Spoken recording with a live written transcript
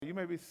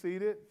may be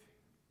seated.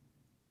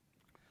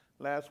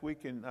 Last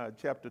week in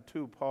chapter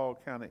 2, Paul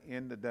kind of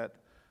ended that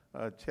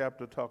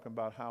chapter talking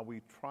about how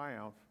we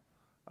triumph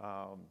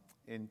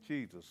in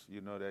Jesus. You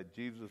know, that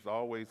Jesus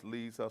always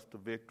leads us to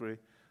victory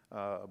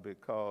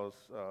because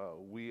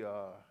we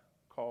are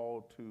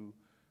called to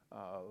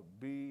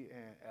be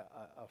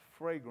a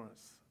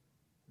fragrance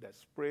that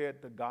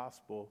spread the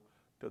gospel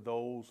to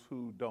those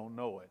who don't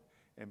know it.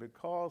 And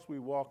because we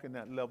walk in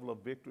that level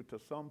of victory, to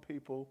some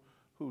people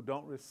who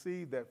don't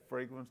receive that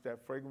fragrance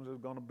is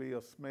going to be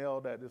a smell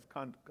that is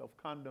of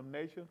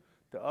condemnation.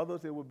 To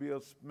others, it will be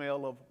a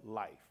smell of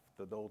life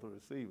to those who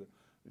receive it.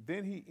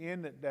 Then he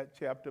ended that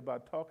chapter by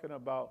talking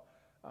about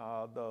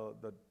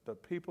the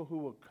people who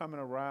were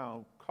coming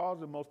around,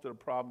 causing most of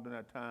the problem in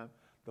that time,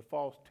 the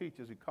false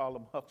teachers. He called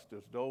them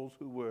hucksters, those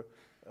who were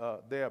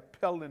there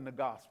peddling the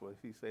gospel, as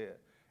he said.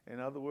 In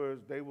other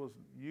words, they was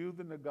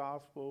using the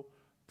gospel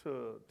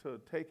to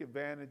take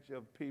advantage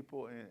of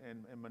people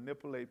and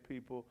manipulate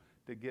people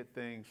to get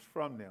things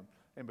from them.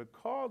 And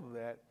because of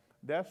that,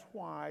 that's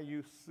why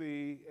you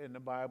see in the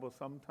Bible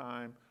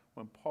sometime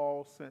when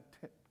Paul sent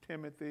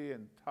Timothy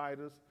and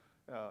Titus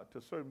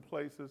to certain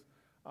places,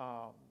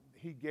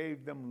 he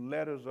gave them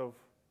letters of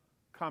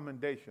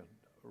commendation,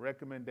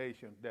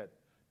 recommendation that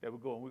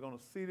would go. And we're going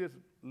to see this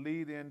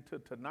lead into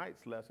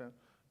tonight's lesson,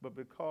 but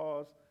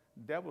because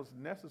that was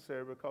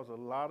necessary, because a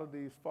lot of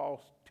these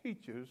false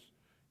teachers,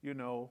 you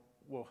know,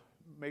 were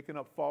making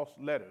up false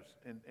letters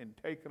and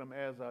taking them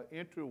as an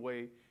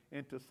entryway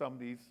into some of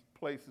these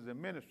places and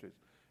ministries.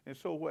 And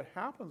so what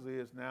happens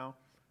is now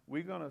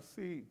we're going to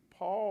see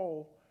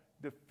Paul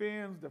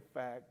defends the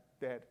fact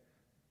that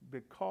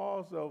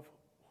because of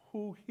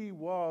who he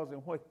was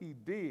and what he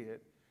did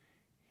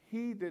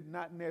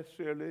not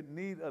necessarily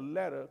need a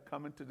letter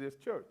coming to this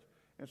church.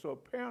 And so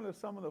apparently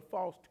some of the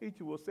false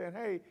teachers were saying,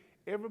 hey,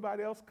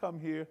 everybody else come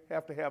here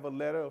have to have a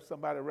letter or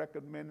somebody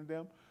recommending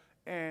them.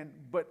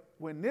 But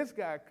when this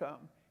guy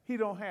comes, he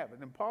don't have it.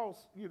 And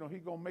Paul's, you know,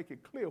 he's going to make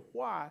it clear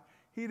why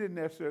he didn't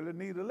necessarily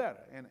need a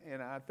letter.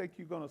 And I think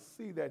you're going to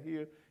see that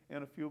here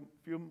in a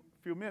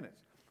few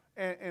minutes.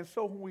 And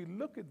so when we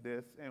look at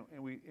this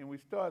and we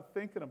start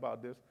thinking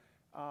about this,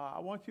 I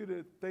want you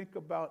to think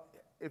about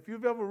if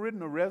you've ever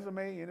written a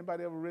resume.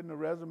 Anybody ever written a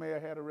resume or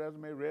had a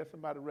resume, read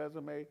somebody's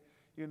resume?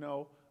 You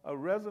know, a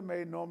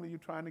resume, normally you're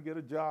trying to get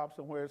a job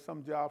somewhere.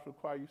 Some jobs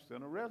require you to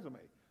send a resume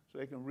so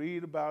they can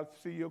read about,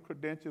 see your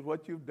credentials,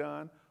 what you've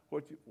done,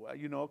 what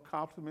you know,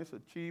 accomplishments,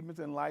 achievements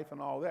in life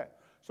and all that.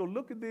 So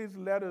look at these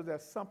letters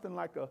as something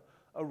like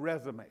a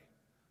resume,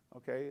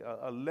 okay,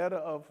 a letter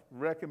of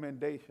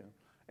recommendation.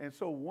 And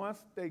so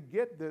once they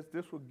get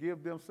this will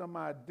give them some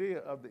idea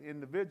of the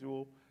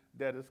individual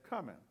that is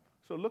coming.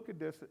 So look at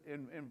this.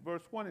 In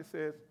verse 1 it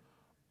says,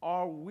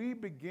 are we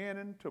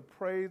beginning to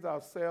praise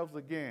ourselves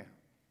again?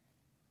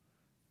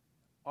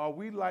 Are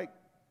we like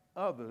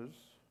others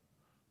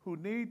who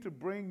need to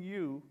bring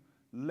you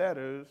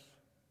letters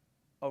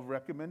of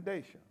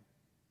recommendation?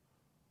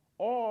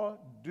 Or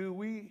do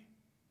we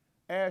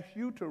ask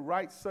you to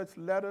write such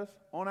letters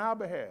on our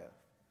behalf?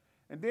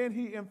 And then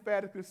he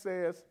emphatically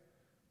says,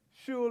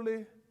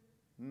 surely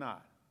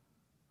not.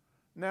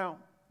 Now,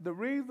 the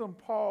reason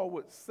Paul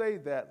would say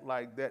that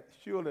like that,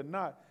 surely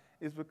not,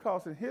 is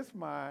because in his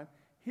mind,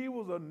 he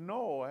was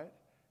annoyed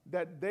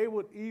that they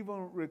would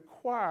even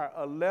require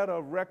a letter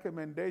of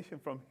recommendation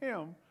from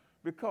him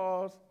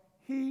because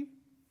he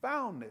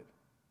founded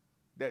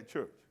that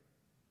church.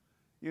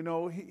 You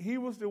know, he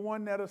was the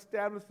one that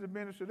established the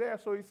ministry there.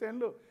 So he's saying,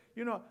 look,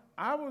 you know,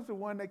 I was the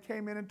one that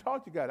came in and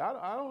taught you guys.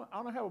 I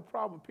don't have a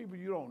problem with people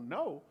you don't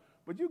know,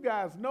 but you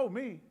guys know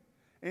me.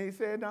 And he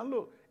said, now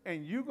look,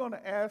 and you're going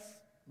to ask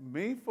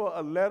me for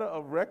a letter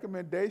of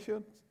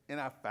recommendation and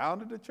I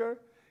founded the church?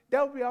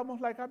 That would be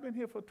almost like I've been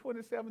here for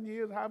 27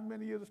 years, however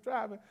many years of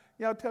striving.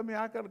 Y'all tell me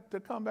I got to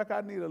come back,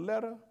 I need a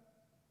letter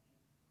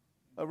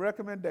of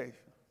recommendation.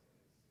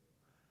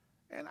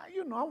 And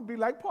I'm going to be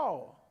like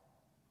Paul.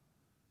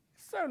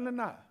 Certainly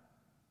not.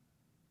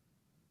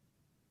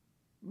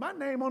 My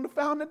name on the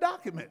founding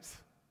documents.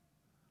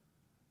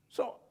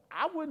 So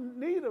I wouldn't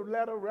need a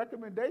letter of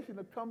recommendation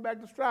to come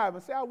back to strive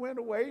and say I went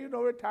away, you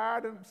know,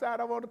 retired and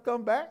decided I want to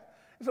come back.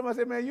 And somebody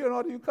said, man, in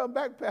order you come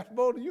back, Pastor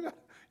Bolden,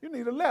 you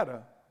need a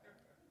letter.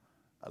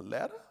 A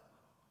letter?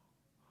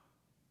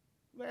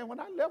 Man, when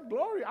I left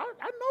Gloria,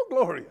 I know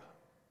Gloria.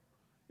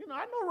 You know,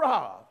 I know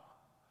Rob.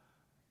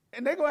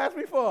 And they're going to ask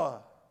me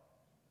for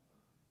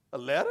a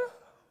letter?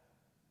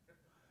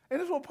 And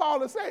this is what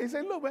Paul is saying. He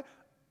said, look, man,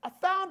 I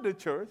founded the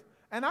church,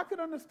 and I could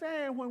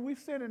understand when we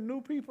sending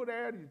new people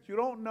there that you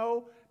don't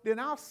know, then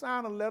I'll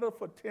sign a letter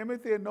for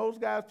Timothy and those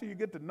guys till you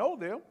get to know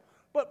them.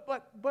 But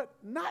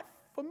not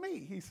for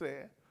me, he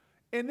said.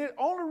 And the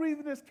only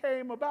reason this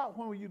came about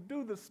when you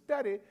do the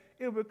study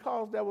is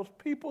because there was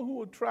people who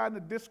were trying to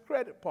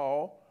discredit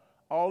Paul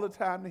all the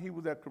time that he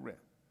was at Corinth.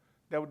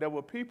 There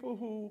were people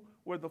who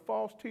were the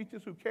false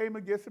teachers who came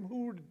against him,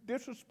 who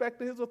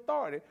disrespected his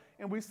authority.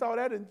 And we saw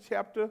that in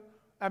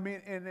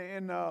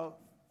in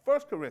 1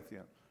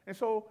 Corinthians. And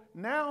so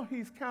now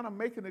he's kind of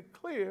making it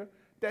clear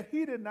that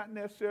he did not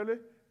necessarily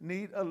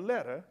need a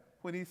letter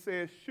when he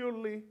says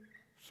surely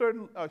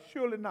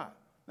not.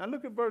 Now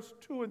look at verse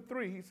 2 and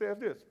 3. He says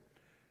this: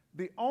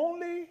 the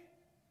only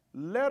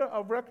letter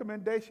of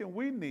recommendation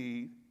we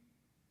need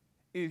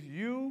is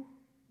you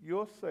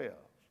yourselves.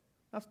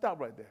 Now stop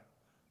right there.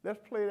 Let's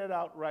play that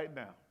out right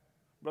now.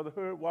 Brother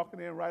Hurd walking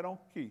in right on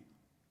key.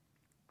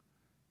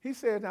 He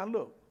said, now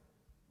look,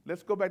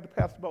 let's go back to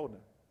Pastor Bolden.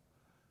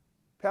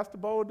 Pastor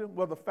Bolden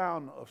was the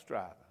founder of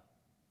Striving.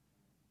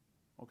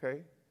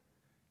 Okay?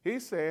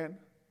 He's saying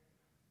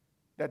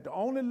that the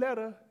only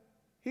letter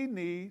he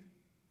needs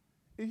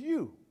is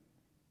you.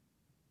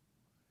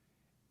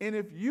 And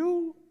if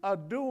you are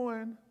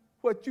doing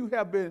what you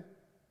have been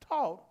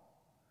taught,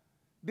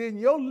 then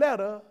your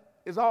letter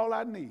is all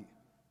I need.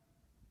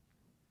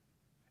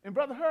 And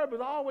Brother Herb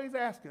is always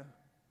asking,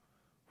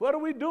 what are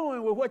we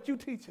doing with what you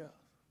teach us?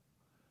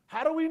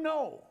 How do we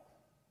know?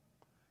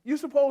 You're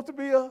supposed to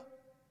be a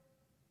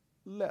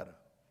letter.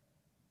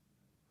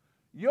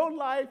 Your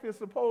life is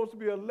supposed to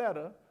be a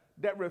letter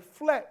that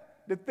reflects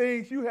the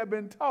things you have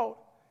been taught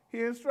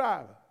here in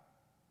Striving.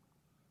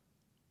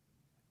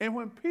 And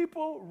when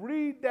people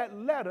read that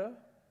letter,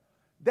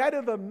 that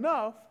is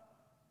enough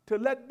to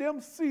let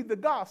them see the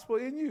gospel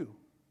in you.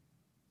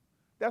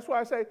 That's why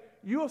I say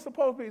you are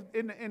supposed to be,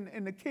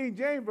 in the King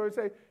James Version,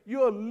 say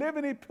you're a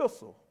living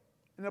epistle.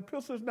 An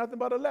epistle is nothing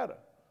but a letter.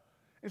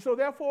 And so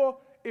therefore,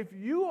 if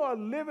you are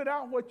living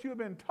out what you've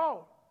been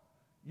taught,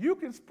 you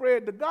can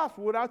spread the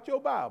gospel without your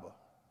Bible.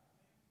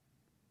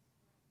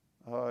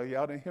 Oh,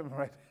 y'all didn't hear me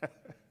right there.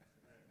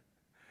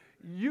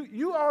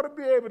 You ought to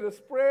be able to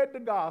spread the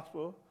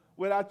gospel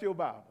without your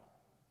Bible.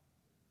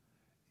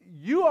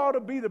 You ought to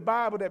be the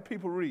Bible that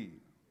people read.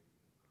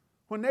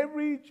 When they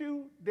read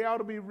you, they ought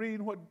to be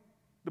reading what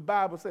the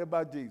Bible says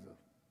about Jesus,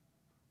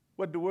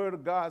 what the Word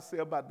of God says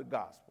about the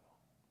gospel.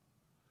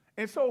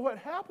 And so what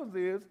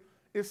happens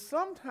is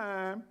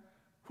sometimes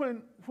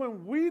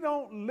when we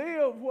don't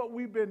live what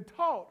we've been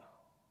taught,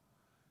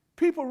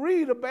 people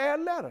read a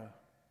bad letter.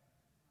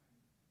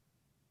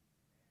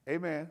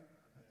 Amen.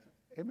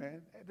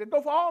 Amen. That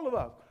goes for all of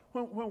us.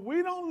 When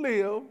we don't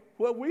live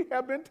what we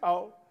have been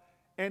taught,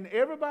 and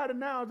everybody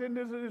now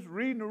is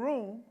reading the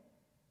room,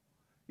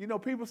 you know,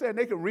 people saying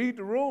they can read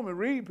the room and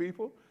read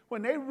people.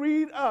 When they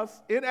read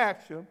us in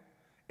action,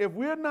 if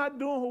we're not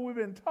doing what we've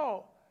been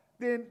taught,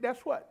 then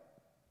that's what?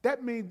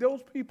 That means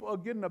those people are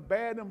getting a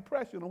bad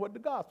impression of what the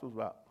gospel's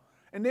about.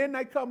 And then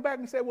they come back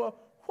and say, well,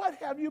 what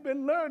have you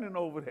been learning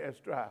over there at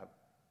Striving?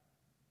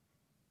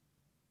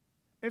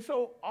 And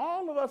so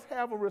all of us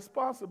have a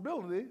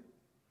responsibility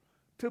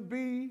to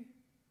be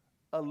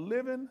a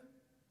living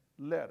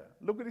letter.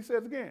 Look what he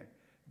says again.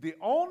 The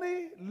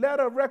only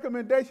letter of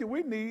recommendation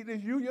we need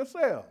is you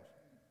yourselves.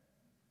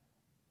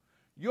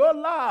 Your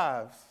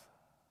lives,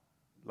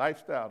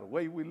 lifestyle, the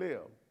way we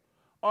live,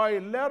 are a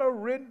letter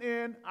written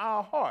in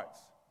our hearts.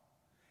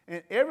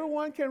 And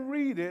everyone can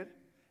read it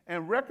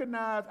and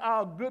recognize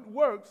our good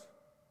works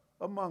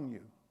among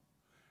you.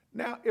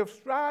 Now, if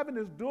Striving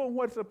is doing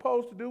what it's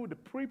supposed to do with the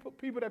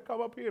people that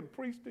come up here and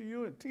preach to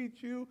you and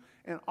teach you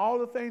and all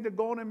the things that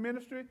go on in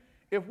ministry,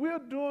 if we're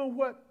doing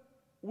what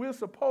we're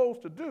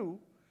supposed to do,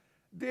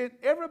 then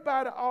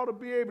everybody ought to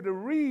be able to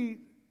read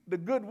the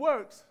good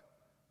works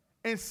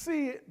and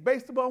see it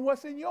based upon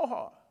what's in your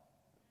heart.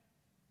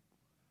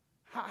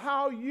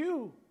 How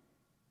you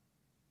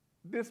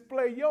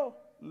display your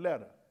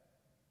letter.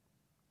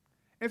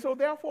 And so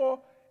therefore,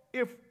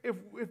 if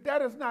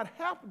that is not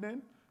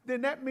happening,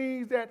 then that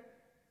means that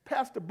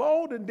Pastor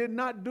Bolden did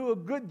not do a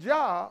good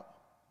job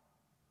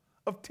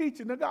of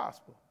teaching the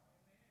gospel.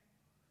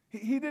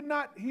 He did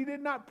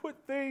not put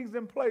things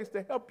in place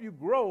to help you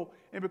grow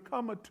and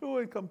become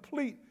mature and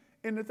complete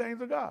in the things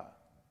of God.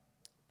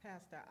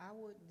 Pastor, I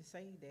wouldn't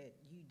say that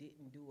you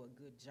didn't do a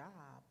good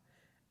job.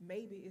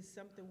 Maybe it's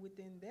something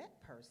within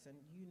that person,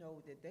 you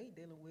know, that they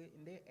dealing with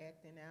and they're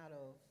acting out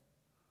of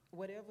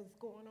whatever's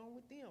going on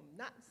with them.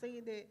 Not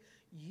saying that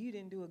you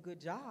didn't do a good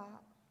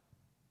job.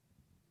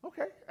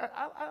 Okay,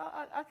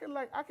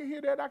 I can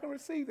hear that, I can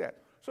receive that.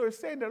 So it's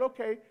saying that,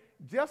 okay,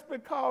 just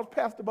because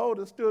Pastor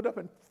Bolden stood up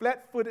and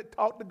flat-footed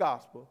taught the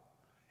gospel,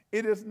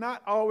 it is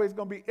not always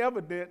going to be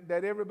evident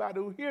that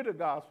everybody who hear the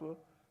gospel is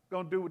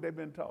going to do what they've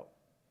been taught.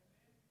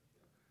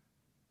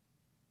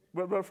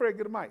 Brother Fred,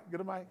 get a mic.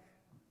 Get a mic.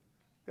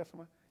 Got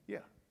some mic? Yeah.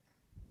 I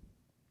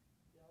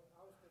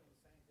was thinking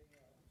the same thing.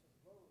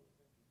 Rose was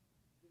thinking.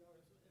 You know,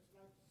 it's like the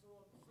soil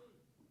of the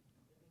seed.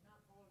 If it's not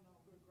falling on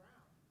good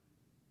ground,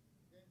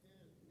 then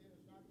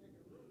it's not taking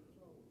root.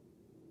 So,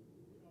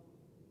 you know,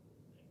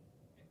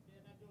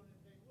 they're not doing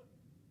anything with it.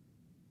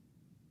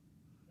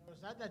 You know,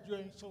 it's not that you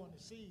ain't sowing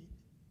the seed.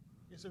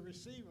 It's a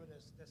receiver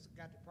that's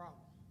got the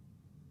problem.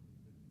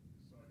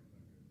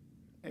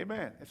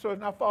 Amen. And so it's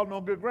not falling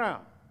on good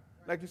ground,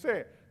 like you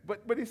said.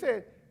 But he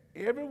said,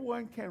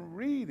 everyone can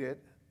read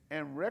it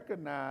and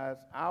recognize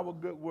our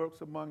good works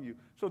among you.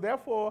 So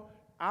therefore,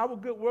 our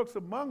good works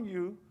among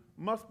you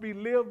must be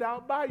lived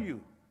out by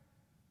you.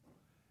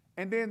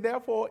 And then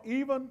therefore,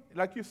 even,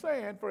 like you're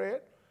saying,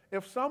 Fred,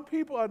 if some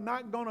people are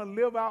not going to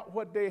live out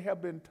what they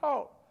have been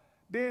taught,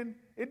 then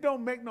it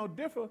don't make no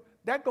difference.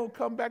 That's going to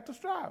come back to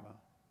striving.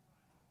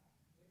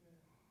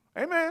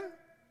 Amen.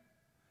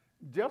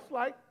 Just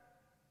like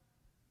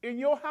in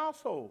your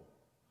household,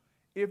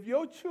 if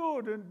your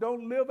children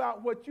don't live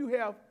out what you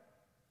have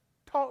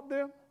taught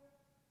them,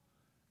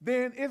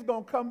 then it's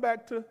going to come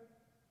back to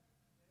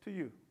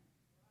you.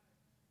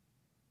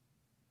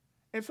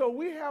 And so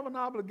we have an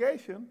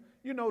obligation,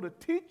 to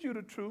teach you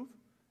the truth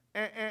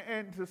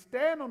and to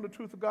stand on the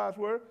truth of God's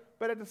word,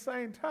 but at the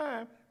same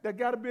time, there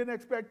got to be an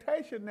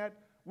expectation that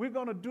we're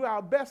going to do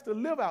our best to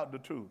live out the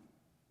truth.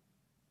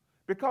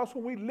 Because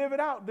when we live it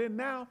out, then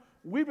now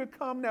we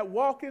become that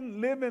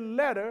walking, living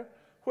letter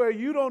where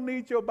you don't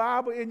need your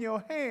Bible in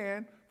your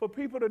hand for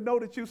people to know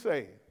that you're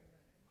saved.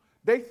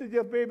 They should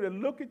just be able to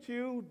look at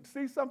you,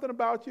 see something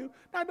about you.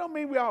 Now, I don't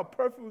mean we're all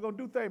perfect, we're going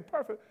to do things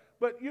perfect,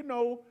 but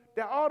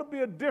there ought to be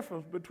a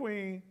difference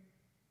between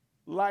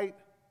light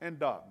and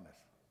darkness.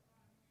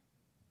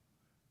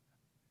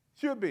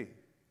 Should be.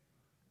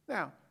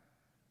 Now,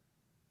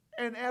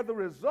 and as a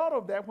result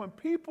of that, when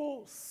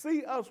people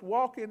see us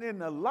walking in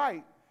the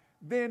light,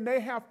 then they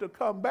have to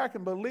come back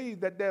and believe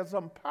that there's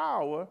some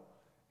power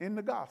in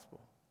the gospel.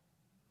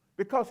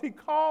 Because he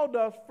called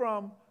us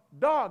from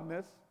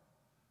darkness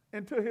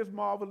into his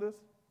marvelous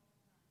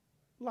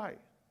light.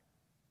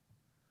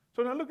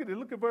 So now look at it.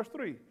 Look at verse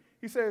 3.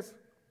 He says,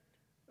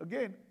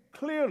 again,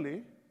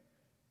 clearly,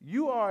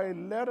 you are a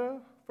letter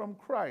from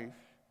Christ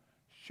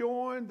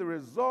showing the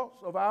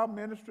results of our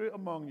ministry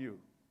among you.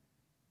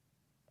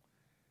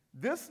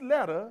 This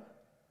letter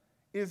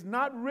is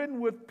not written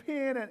with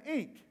pen and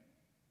ink,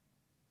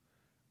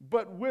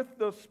 but with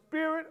the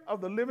Spirit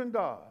of the living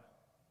God.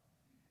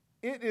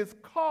 It is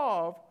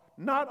carved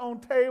not on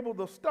tables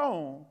of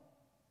stone,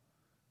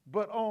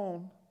 but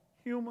on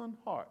human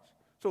hearts.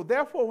 So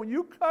therefore, when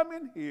you come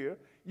in here,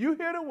 you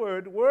hear the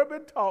word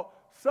been taught,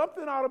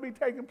 something ought to be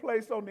taking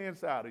place on the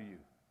inside of you.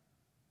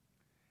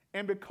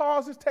 And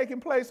because it's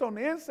taking place on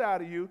the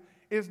inside of you,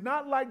 it's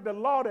not like the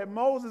law that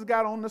Moses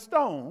got on the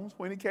stones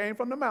when he came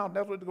from the mountain.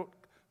 That's what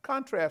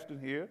contrasting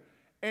here.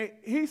 And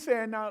he's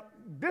saying, now,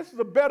 this is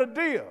a better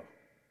deal.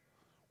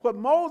 What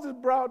Moses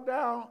brought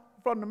down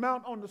from the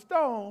mountain on the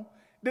stone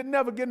didn't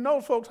never get in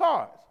those folks'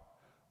 hearts.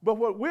 But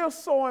what we're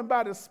sowing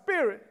by the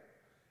Spirit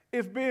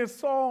is being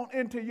sown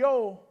into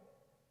your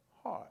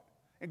heart.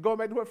 And going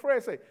back to what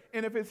Fred said,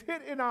 and if it's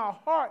hit in our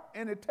heart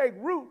and it take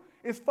root,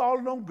 it's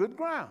falling on good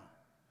ground.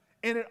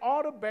 And it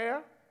ought to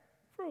bear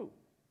fruit.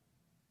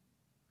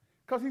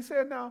 Because he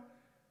said, now,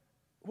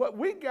 what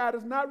we got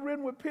is not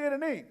written with pen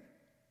and ink,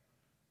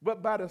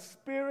 but by the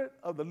Spirit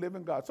of the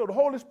living God. So the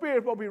Holy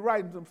Spirit will be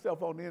writing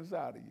himself on the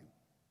inside of you.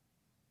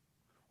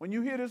 When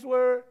you hear this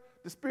word,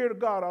 the Spirit of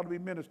God ought to be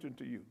ministering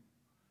to you.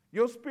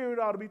 Your spirit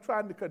ought to be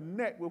trying to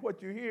connect with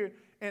what you hear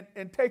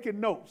and taking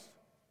notes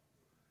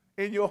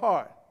in your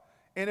heart.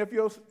 And if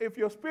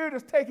your spirit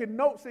is taking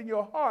notes in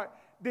your heart,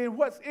 then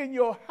what's in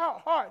your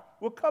heart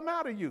will come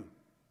out of you.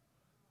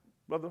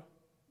 Brother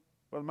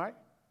Mike?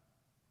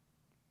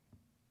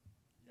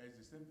 Yeah, it's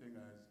the same thing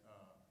as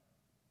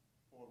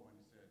Paul when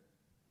he said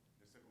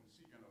the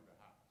circumcision of the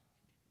heart,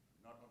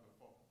 not of the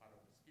part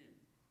of the skin.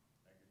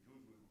 Like the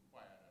Jews will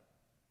require that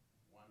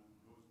one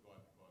knows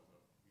God because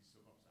of his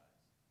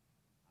circumcised.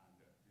 And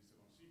the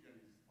circumcision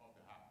is of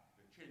the heart,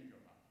 the change of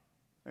heart.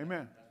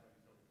 Amen. That's what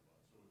he's talking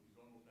about. So it's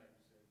almost like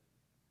you said,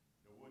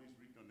 the word is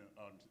written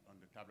on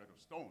the tablet of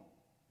stone.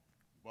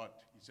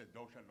 But he said,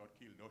 thou shalt not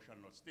kill, thou shalt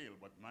not steal.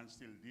 But man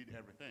still did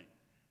everything.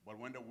 But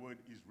when the word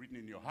is written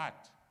in your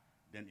heart,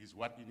 then is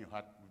what in your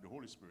heart with the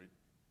Holy Spirit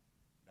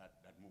that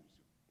moves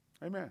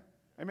you. Amen.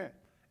 Amen.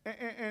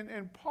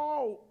 And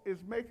Paul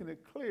is making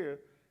it clear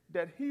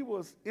that he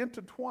was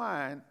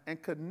intertwined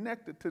and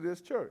connected to this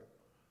church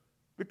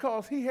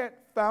because he had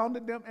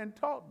founded them and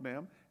taught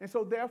them. And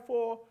so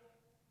therefore,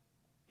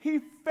 he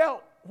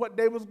felt what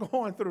they was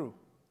going through.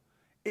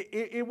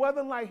 It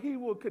wasn't like he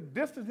could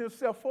distance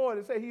himself forward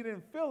and say he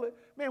didn't feel it.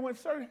 Man, when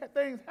certain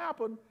things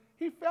happened,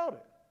 he felt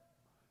it.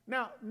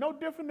 Now, no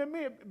different than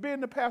me being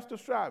the pastor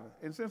striving.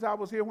 And since I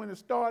was here when it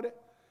started,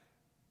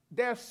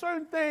 there are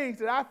certain things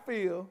that I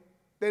feel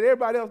that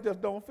everybody else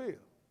just don't feel.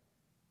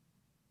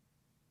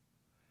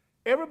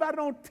 Everybody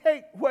don't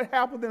take what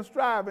happens in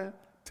striving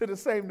to the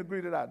same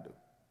degree that I do.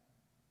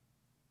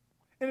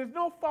 And it's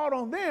no fault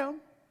on them.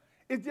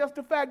 It's just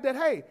the fact that,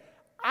 hey,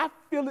 I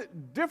feel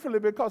it differently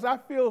because I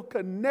feel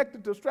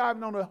connected to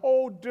striving on a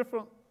whole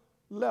different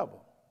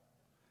level.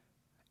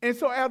 And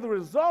so as a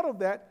result of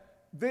that,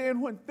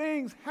 then when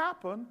things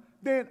happen,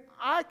 then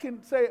I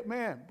can say,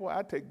 man, boy,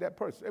 I take that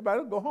person. Everybody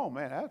will go home,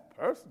 man, that's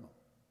personal.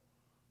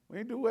 We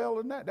ain't do well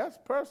in that. That's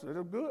personal.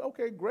 It's good,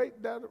 okay,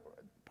 great, that's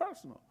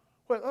personal.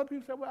 Well, other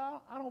people say,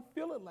 well, I don't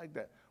feel it like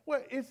that.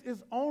 Well,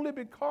 it's only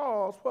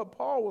because what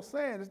Paul was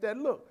saying is that,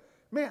 look,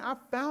 man, I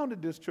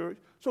founded this church,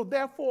 so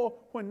therefore,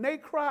 when they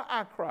cry,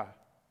 I cry.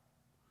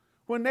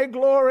 When they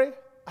glory,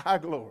 I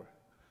glory.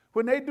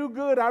 When they do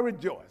good, I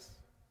rejoice.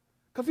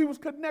 Because he was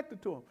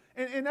connected to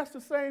them. And that's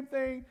the same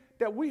thing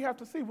that we have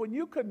to see. When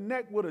you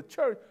connect with a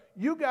church,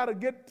 you got to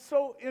get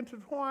so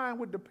intertwined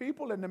with the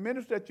people and the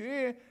ministry that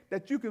you're in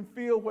that you can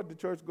feel what the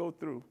church go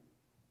through.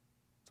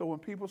 So when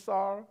people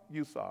sorrow,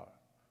 you sorrow.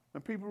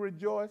 When people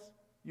rejoice,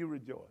 you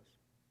rejoice.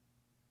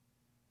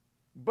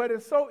 But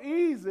it's so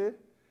easy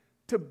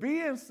to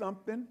be in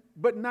something,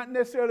 but not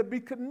necessarily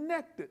be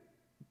connected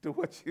to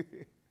what you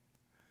hear.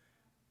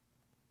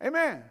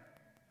 Amen.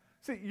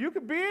 See, you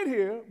could be in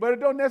here, but it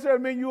don't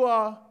necessarily mean you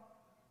are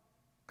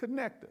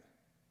connected.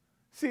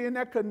 See, and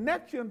that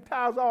connection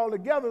ties all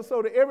together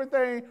so that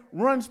everything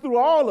runs through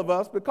all of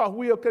us because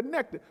we are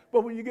connected.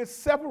 But when you get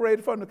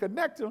separated from the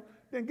connection,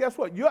 then guess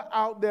what? You're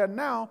out there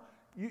now.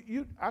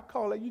 I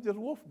call it, you just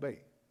wolf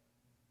bait.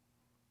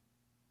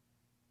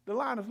 The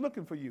lion is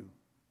looking for you.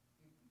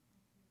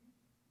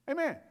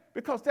 Amen.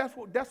 Because that's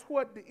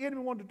what the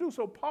enemy wanted to do.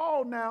 So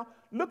Paul now,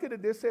 looking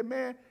at this, said,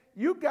 man,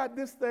 you got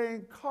this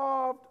thing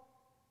carved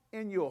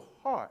in your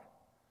heart,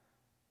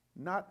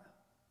 not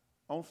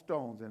on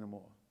stones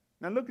anymore.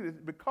 Now look at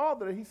this. Because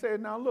of it, he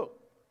said, now look,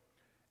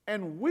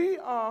 and we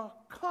are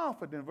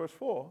confident, verse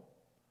 4,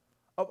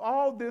 of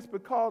all this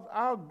because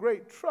our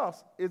great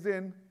trust is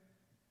in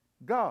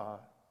God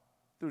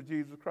through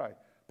Jesus Christ.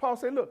 Paul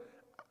said, look,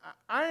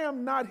 I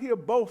am not here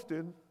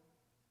boasting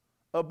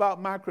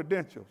about my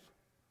credentials,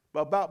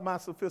 but about my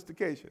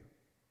sophistication.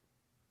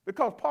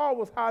 Because Paul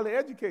was highly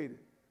educated.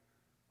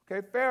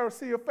 Okay,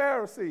 Pharisee of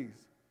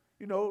Pharisees,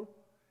 you know,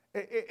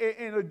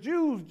 and a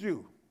Jew's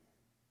Jew.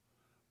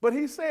 But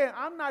he's saying,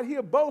 I'm not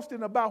here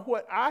boasting about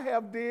what I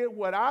have did,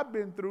 what I've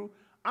been through.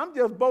 I'm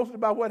just boasting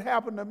about what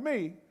happened to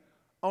me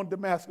on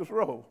Damascus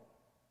Road.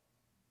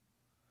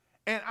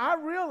 And I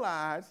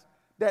realize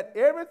that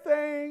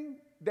everything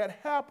that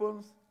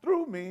happens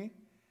through me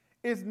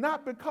is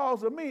not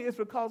because of me, it's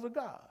because of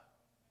God.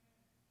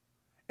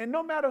 And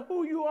no matter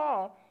who you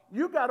are,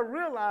 you got to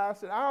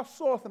realize that our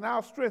source and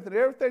our strength and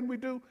everything we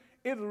do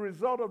is a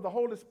result of the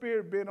Holy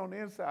Spirit being on the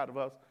inside of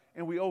us,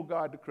 and we owe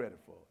God the credit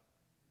for it.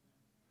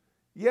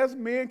 Yes,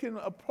 men can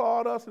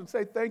applaud us and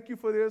say thank you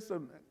for this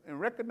and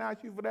recognize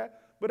you for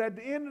that, but at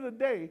the end of the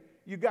day,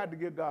 you got to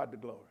give God the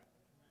glory.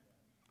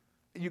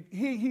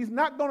 He's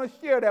not going to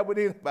share that with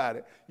anybody.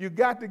 You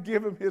got to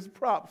give him his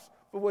props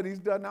for what he's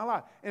done in our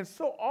life. And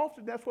so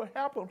often that's what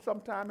happens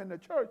sometime in the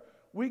church.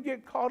 We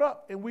get caught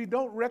up and we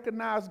don't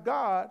recognize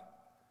God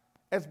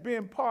as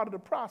being part of the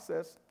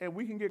process, and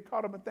we can get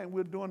caught up and think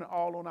we're doing it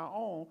all on our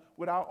own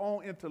with our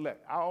own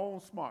intellect, our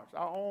own smarts,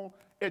 our own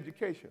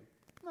education.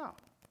 No.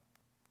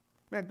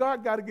 Man,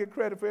 God got to get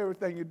credit for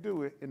everything you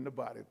do in the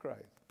body of Christ.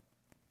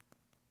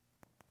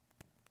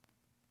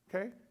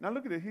 Okay? Now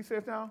look at it. He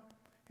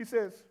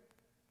says,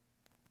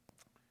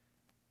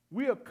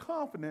 we are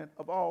confident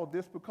of all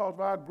this because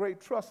of our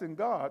great trust in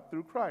God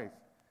through Christ.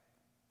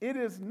 It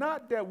is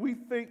not that we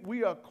think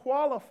we are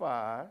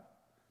qualified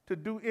to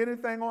do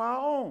anything on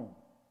our own.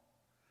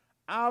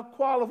 Our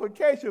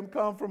qualification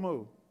comes from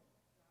who?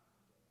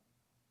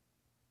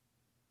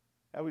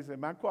 As we say,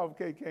 my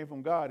qualification came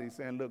from God. He's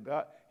saying, look,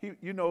 God,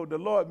 the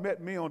Lord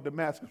met me on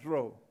Damascus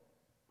Road.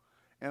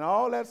 And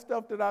all that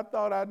stuff that I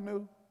thought I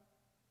knew,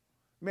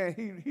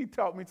 man, he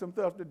taught me some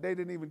stuff that they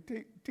didn't even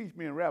teach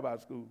me in rabbi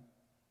school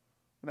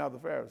when I was a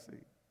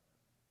Pharisee.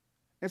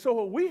 And so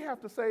what we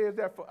have to say is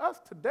that for us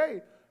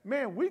today,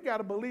 man, we got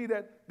to believe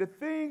that the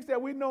things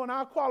that we know in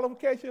our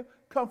qualification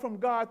come from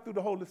God through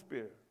the Holy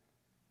Spirit.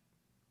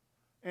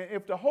 And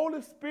if the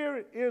Holy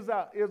Spirit is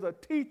a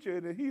teacher,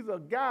 and he's a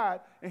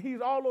guide, and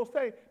he's all those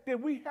things,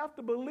 then we have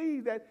to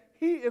believe that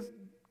he is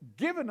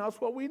giving us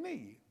what we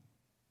need.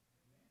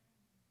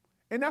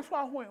 And that's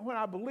why when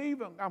I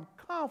believe and I'm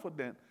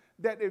confident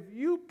that if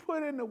you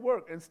put in the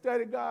work and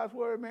study God's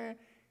word, man,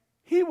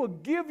 he will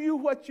give you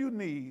what you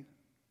need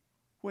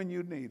when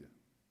you need it.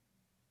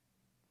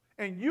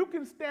 And you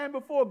can stand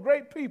before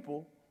great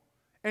people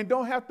and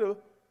don't have to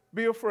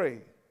be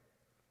afraid.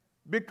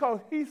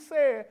 Because he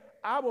said,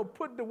 I will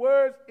put the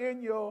words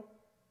in your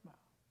mouth.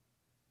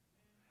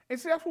 And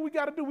see, that's what we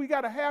got to do. We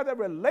got to have that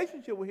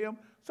relationship with him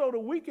so that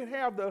we can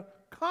have the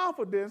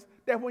confidence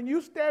that when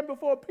you stand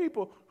before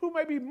people who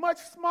may be much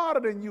smarter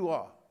than you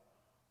are,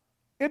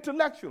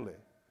 intellectually,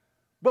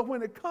 but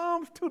when it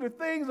comes to the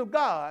things of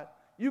God,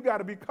 you got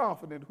to be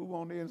confident who's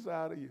on the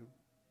inside of you.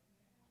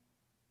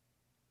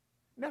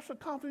 And that's the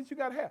confidence you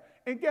got to have.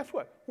 And guess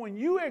what? When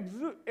you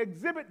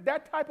exhibit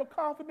that type of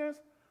confidence,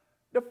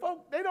 the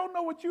folk, they don't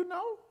know what you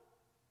know.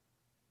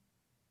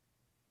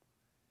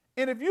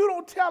 And if you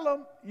don't tell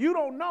them you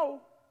don't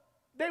know,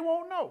 they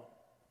won't know.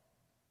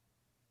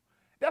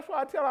 That's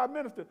why I tell our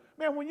minister,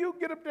 man, when you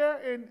get up there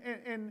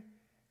and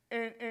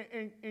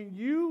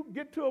you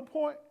get to a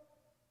point,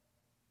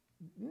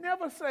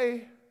 never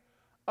say,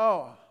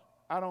 oh,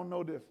 I don't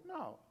know this.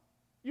 No.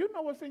 You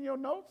know what's in your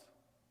notes.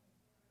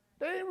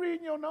 They ain't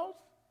reading your notes.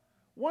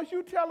 Once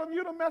you tell them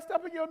you done messed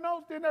up in your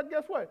notes, then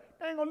guess what?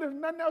 They ain't going to listen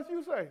to nothing else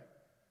you say.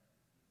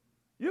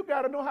 You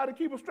got to know how to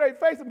keep a straight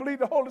face and believe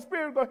the Holy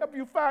Spirit is going to help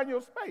you find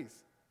your space.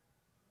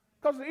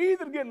 Because it's easy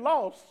to get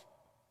lost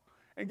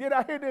and get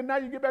out here, then now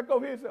you get back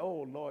over here and say,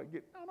 oh, Lord,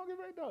 don't get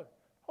ready to do it.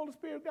 Holy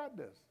Spirit got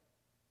this.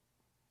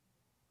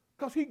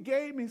 because he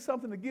gave me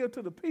something to give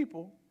to the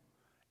people,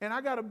 and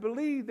I got to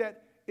believe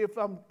that if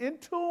I'm in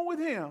tune with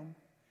him,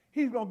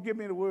 he's going to give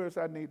me the words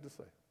I need to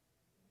say.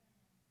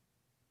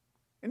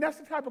 And that's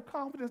the type of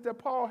confidence that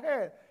Paul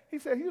had. He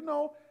said, you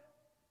know,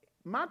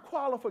 my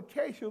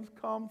qualifications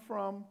come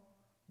from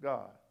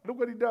God. Look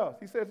what he does.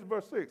 He says in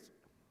verse 6,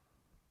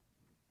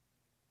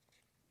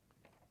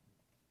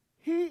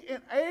 he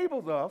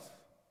enables us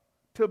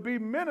to be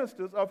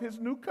ministers of his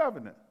new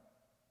covenant.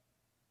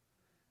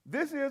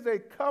 This is a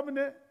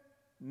covenant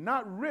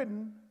not of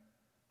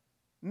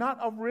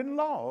written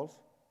laws,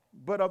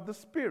 but of the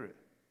Spirit.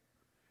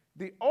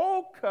 The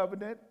old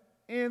covenant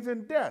ends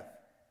in death,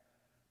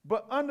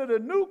 but under the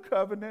new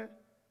covenant,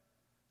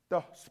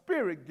 the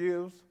Spirit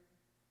gives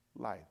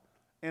life.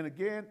 And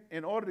again,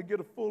 in order to get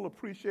a full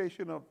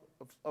appreciation of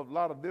a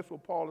lot of this,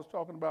 what Paul is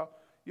talking about,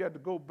 you have to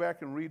go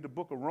back and read the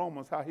book of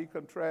Romans, how he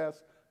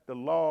contrasts the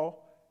law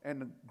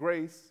and the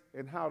grace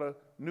and how the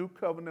new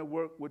covenant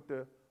worked with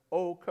the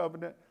old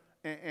covenant.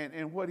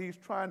 And what he's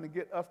trying to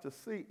get us to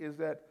see is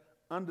that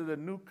under the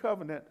new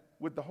covenant,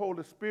 with the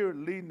Holy Spirit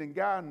leading and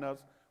guiding us,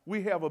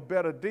 we have a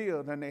better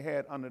deal than they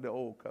had under the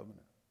old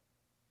covenant.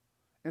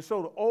 And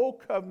so the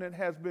old covenant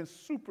has been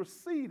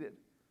superseded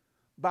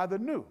by the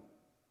new.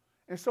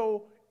 And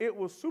so it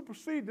was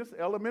superseded, this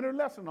elementary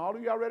lesson, all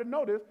of you already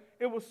know this,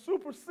 it was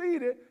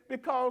superseded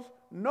because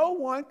no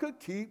one could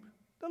keep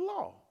the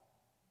law.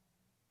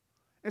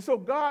 And so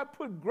God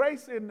put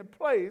grace into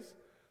place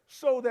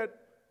so that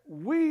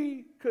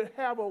we could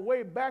have a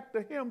way back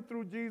to him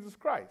through Jesus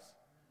Christ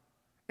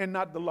and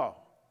not the law.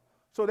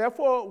 So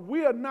therefore,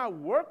 we are not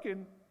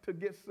working to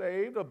get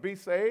saved or be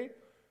saved.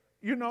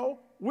 You know,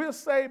 we're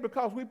saved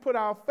because we put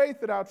our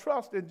faith and our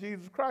trust in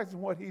Jesus Christ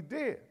and what he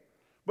did.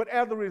 But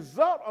as a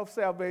result of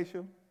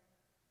salvation,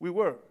 we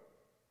work,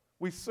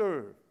 we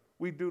serve,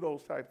 we do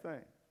those type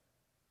things.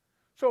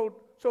 So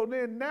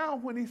then now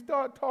when he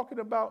started talking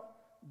about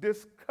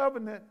this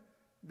covenant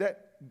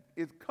that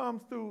it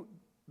comes through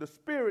the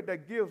Spirit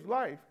that gives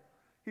life,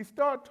 he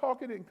started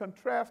talking and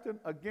contrasting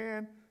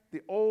again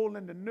the old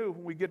and the new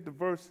when we get to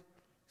verse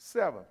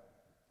 7.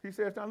 He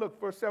says, now look,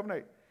 verse 7,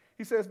 8.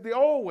 He says, the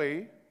old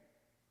way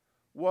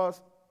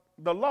was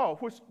the law,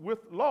 which with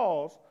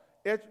laws,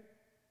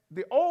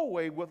 the old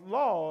way with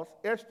laws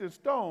etched in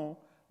stone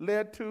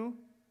led to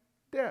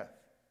death.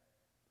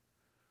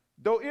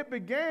 Though it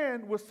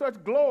began with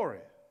such glory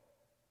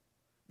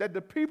that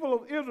the people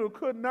of Israel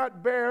could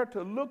not bear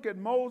to look at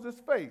Moses'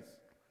 face.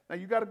 Now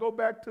you got to go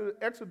back to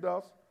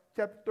Exodus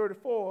chapter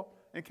 34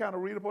 and kind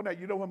of read upon that.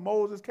 You know, when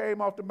Moses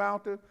came off the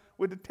mountain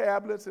with the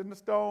tablets and the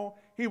stone,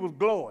 he was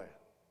glowing.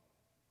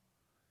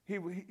 The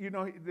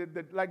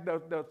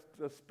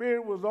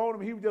Spirit was on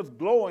him. He was just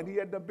glowing. He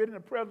had been in the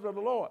presence of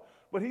the Lord.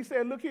 But he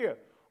said, look here,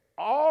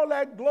 all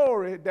that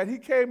glory that he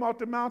came off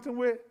the mountain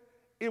with,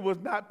 it was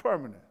not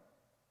permanent.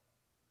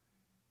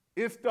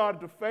 It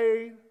started to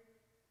fade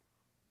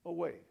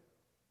away.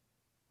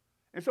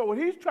 And so what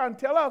he's trying to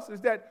tell us is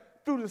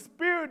that through the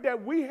Spirit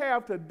that we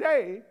have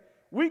today,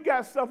 we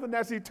got something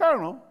that's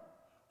eternal,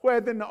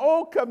 whereas in the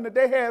old covenant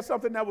they had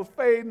something that was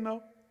fading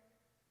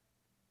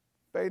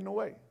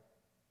away.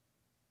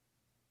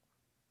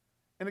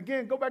 And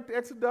again, go back to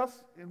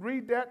Exodus and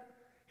read that.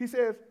 He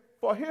says,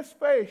 for his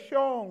face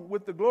shone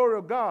with the glory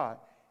of God,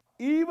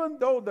 even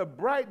though the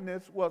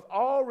brightness was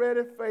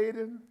already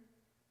fading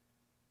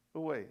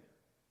away.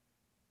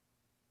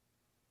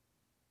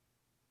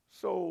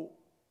 So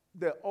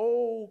the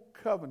old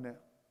covenant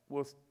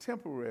was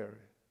temporary,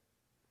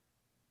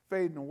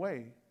 fading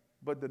away,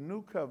 but the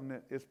new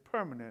covenant is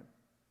permanent,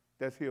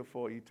 that's here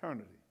for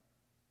eternity.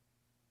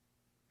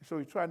 So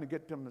he's trying to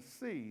get them to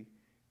see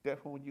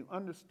that when you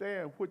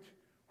understand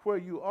where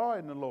you are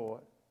in the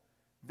Lord,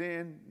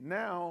 then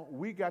now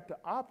we got to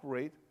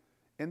operate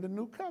in the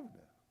new covenant.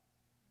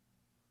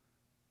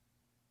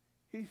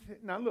 He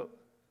said, now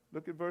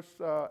look at verse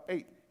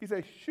 8. He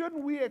says,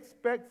 shouldn't we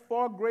expect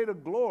far greater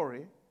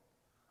glory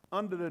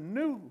under the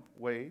new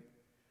way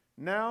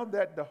now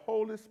that the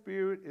Holy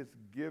Spirit is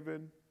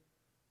given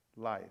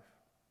life?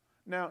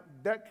 Now,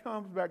 that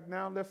comes back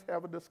now. Let's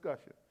have a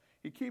discussion.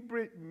 He keeps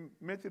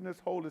mentioning this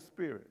Holy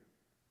Spirit.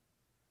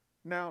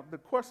 Now, the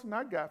question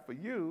I got for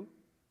you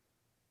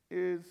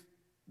is,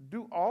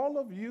 do all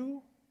of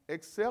you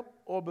accept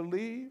or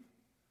believe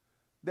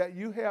that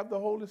you have the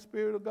Holy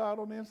Spirit of God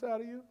on the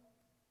inside of you?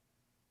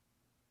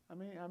 I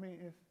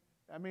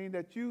mean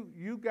that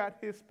you got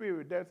his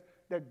Spirit.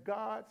 That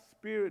God's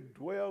Spirit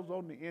dwells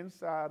on the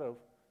inside of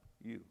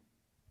you.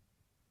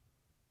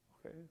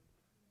 Okay?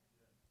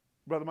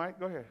 Brother Mike,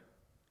 go ahead.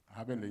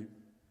 I believe,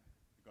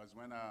 because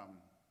when,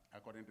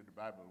 according to the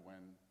Bible,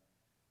 when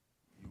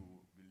you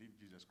believe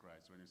Jesus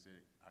Christ, when you say,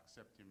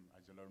 accept him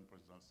as your Lord and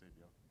personal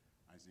Savior,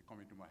 and say,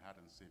 come into my heart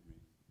and save me,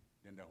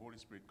 then the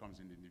Holy Spirit comes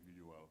in the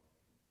individual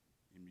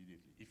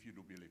immediately, if you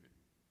do believe it.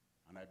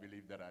 And I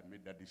believe that I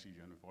made that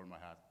decision with all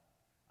my heart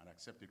and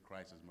accepted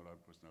Christ as my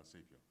Lord and personal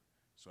Savior.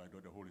 So I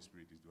know the Holy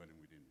Spirit is dwelling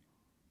within me.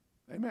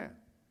 Amen.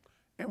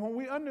 And when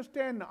we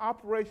understand the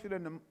operation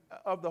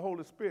of the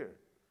Holy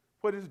Spirit,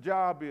 what his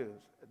job is,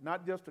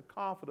 not just the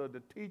comforter,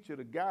 the teacher,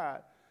 the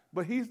guide,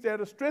 but he's there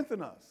to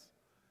strengthen us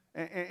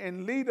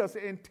and lead us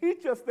and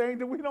teach us things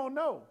that we don't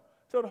know.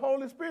 So the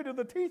Holy Spirit is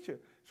the teacher.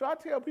 So I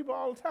tell people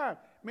all the time,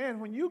 man,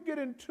 when you get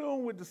in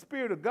tune with the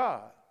Spirit of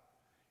God,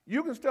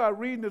 you can start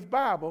reading this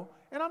Bible,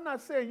 and I'm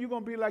not saying you're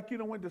going to be like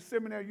went to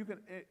seminary, you can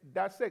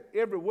dissect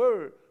every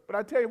word, but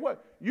I tell you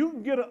what, you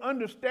can get an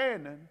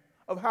understanding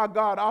of how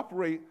God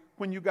operates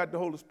when you got the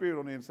Holy Spirit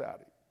on the inside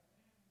of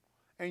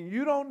you. And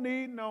you don't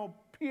need no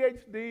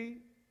PhD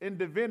in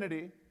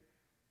divinity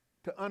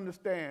to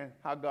understand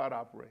how God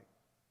operates.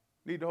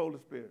 Need the Holy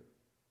Spirit.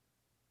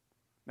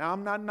 Now,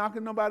 I'm not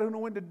knocking nobody who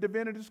went to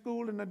divinity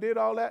school and did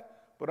all that,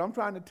 but I'm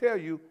trying to tell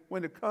you,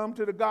 when it comes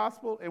to the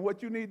gospel and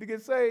what you need to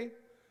get saved,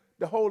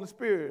 the Holy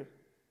Spirit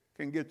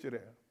can get you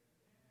there.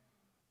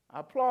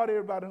 I applaud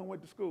everybody who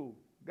went to school,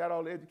 got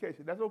all the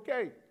education. That's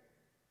okay.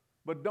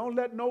 But don't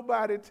let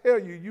nobody tell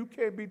you you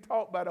can't be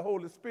taught by the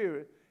Holy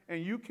Spirit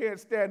and you can't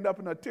stand up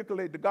and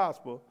articulate the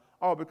gospel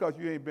all because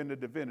you ain't been to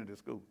divinity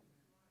school.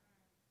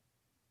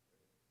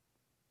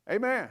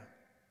 Amen.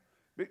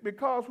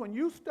 Because when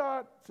you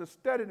start to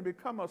study and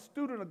become a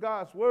student of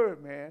God's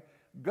word, man,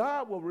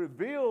 God will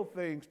reveal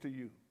things to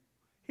you.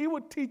 He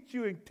will teach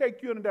you and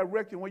take you in a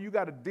direction where you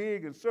got to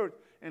dig and search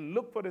and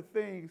look for the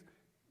things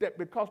that,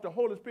 because the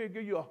Holy Spirit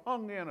gives you a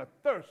hunger and a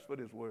thirst for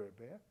this word,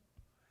 man.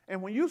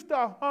 And when you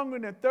start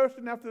hungering and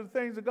thirsting after the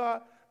things of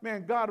God,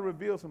 man, God will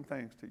reveal some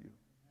things to you.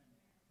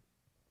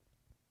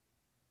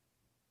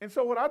 And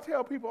so what I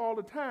tell people all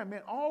the time,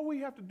 man, all we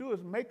have to do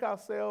is make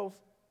ourselves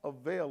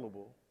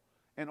available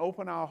and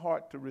open our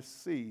heart to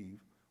receive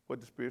what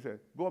the Spirit says.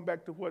 Going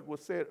back to what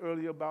was said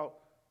earlier about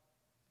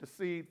the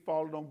seed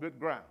falling on good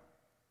ground.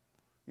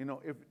 You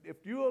know, if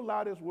you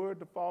allow this word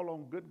to fall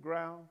on good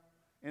ground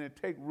and it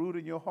take root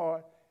in your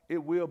heart,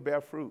 it will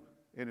bear fruit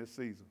in its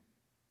season.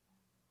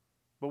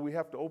 But we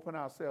have to open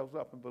ourselves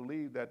up and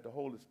believe that the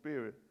Holy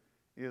Spirit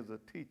is a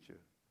teacher.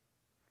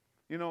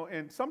 You know,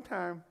 and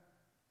sometimes,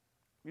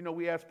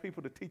 we ask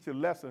people to teach a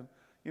lesson,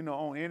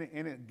 on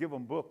any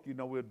given book,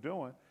 we're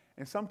doing.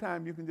 And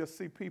sometimes you can just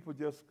see people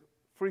just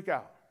freak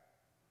out.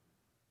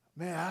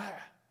 Man,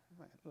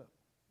 look,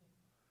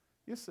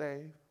 you're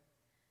saved.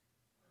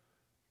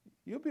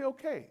 You'll be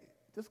okay.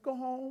 Just go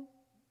home.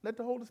 Let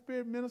the Holy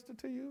Spirit minister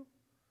to you.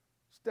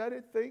 Study,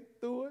 think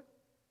through it.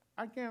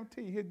 I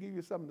guarantee you he'll give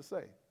you something to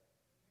say.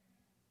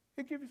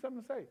 He'll give you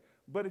something to say.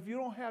 But if you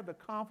don't have the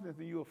confidence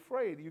and you're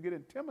afraid, you get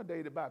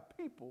intimidated by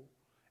people,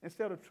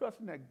 instead of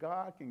trusting that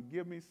God can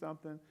give me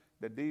something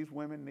that these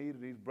women need or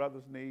these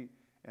brothers need,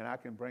 and I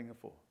can bring it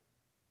forth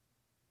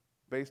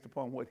based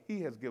upon what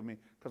he has given me.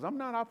 Because I'm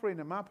not operating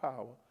in my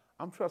power.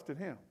 I'm trusting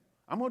him.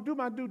 I'm going to do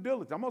my due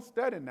diligence. I'm going to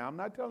study now. I'm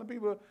not telling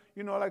people,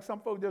 like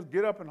some folks just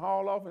get up and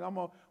haul off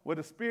and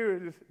the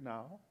Spirit is,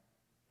 no.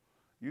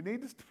 You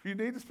need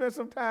to spend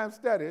some time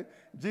studying.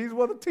 Jesus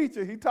was a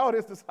teacher. He taught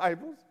his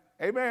disciples.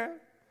 Amen.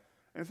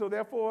 And so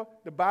therefore,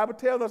 the Bible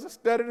tells us to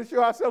study to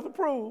show ourselves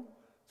approved.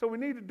 So we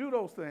need to do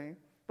those things.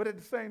 But at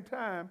the same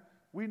time,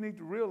 we need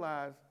to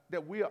realize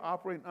that we are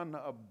operating under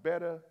a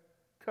better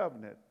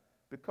covenant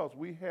because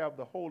we have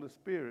the Holy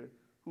Spirit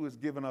who has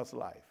given us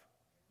life.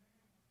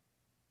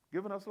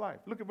 Given us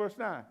life. Look at verse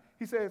 9.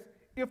 He says,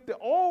 if the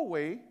old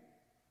way,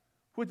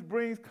 which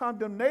brings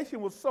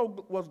condemnation,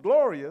 was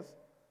glorious,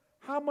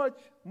 how much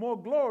more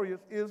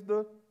glorious is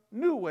the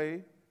new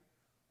way,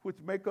 which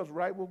make us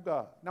right with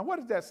God? Now, what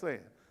is that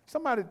saying?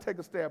 Somebody take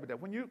a stab at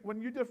that. When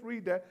you just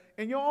read that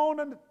in your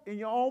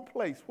own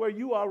place where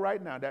you are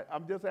right now, that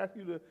I'm just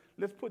asking you to,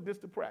 let's put this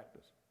to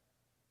practice.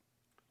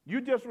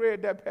 You just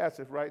read that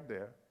passage right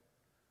there.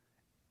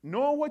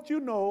 Knowing what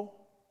you know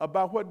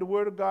about what the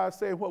Word of God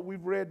says, what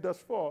we've read thus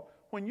far,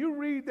 when you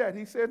read that,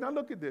 he says, now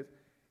look at this.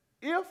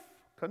 If,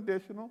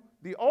 conditional,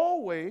 the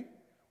old way,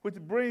 which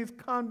brings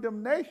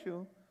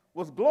condemnation,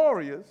 was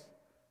glorious,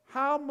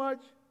 how much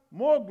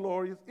more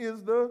glorious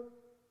is the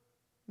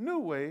new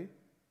way,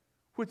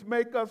 which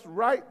make us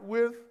right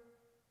with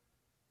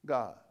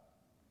God?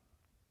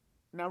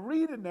 Now,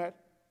 reading that,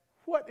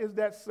 what is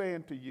that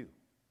saying to you?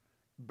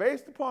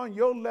 Based upon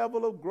your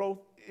level of growth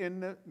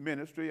in the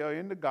ministry or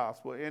in the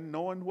gospel and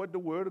knowing what the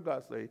Word of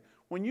God says,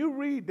 when you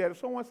read that, if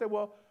someone said,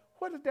 well,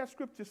 what is that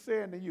scripture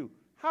saying to you?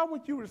 How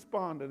would you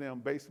respond to them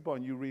based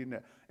upon you reading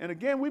that? And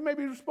again, we may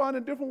be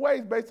responding different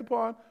ways based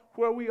upon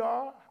where we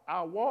are,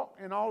 our walk,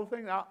 and all the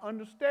things, our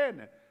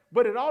understanding.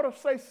 But it ought to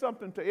say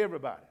something to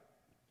everybody.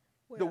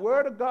 Well, the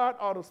Word of God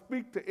ought to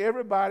speak to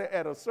everybody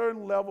at a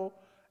certain level,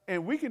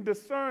 and we can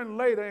discern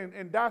later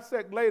and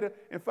dissect later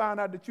and find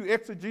out that you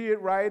exegete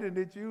it right and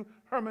that you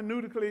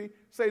hermeneutically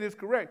say this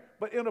correct,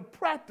 but in a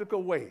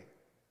practical way.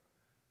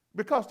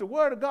 Because the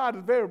Word of God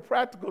is very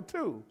practical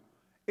too.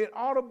 It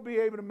ought to be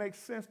able to make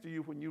sense to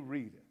you when you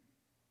read it.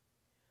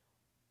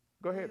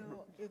 Go ahead.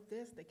 Well, if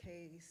that's the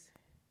case,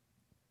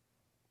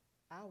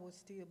 I would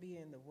still be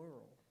in the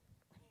world.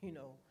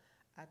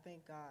 I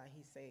thank God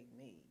he saved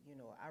me.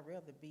 I'd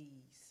rather be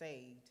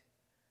saved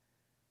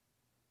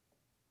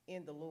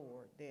in the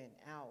Lord than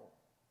out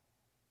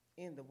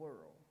in the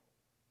world,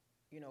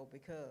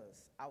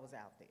 because I was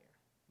out there.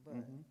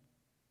 But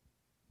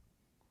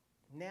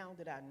now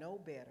that I know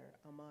better,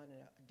 I'm on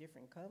a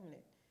different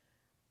covenant.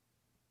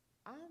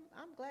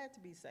 I'm glad to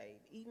be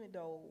saved, even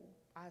though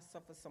I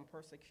suffer some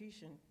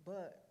persecution,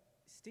 but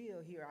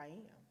still here I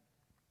am.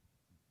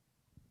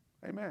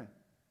 Amen.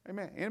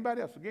 Amen.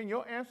 Anybody else? Again,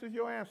 your answer is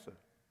your answer.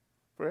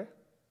 Fred?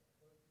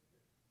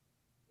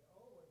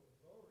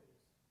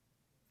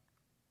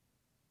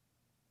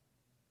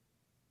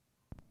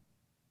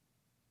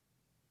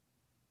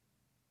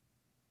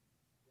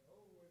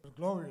 It was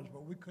glorious,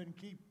 but we couldn't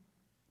keep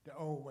the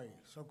old way.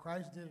 So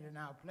Christ did it in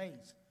our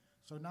place.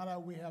 So now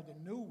that we have the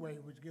new way,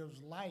 which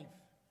gives life,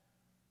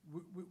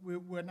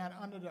 we're not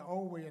under the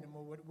old way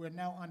anymore. We're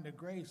now under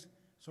grace.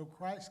 So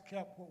Christ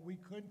kept what we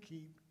couldn't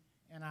keep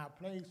in our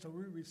place, so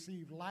we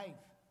receive life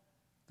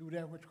through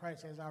that which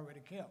Christ has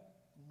already kept.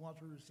 And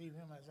once we receive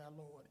him as our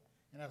Lord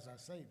and as our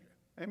Savior.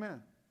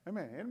 Amen.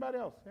 Amen. Anybody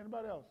else?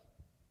 Anybody else?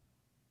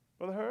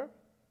 Brother Herb?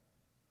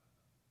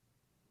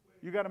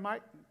 You got a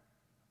mic?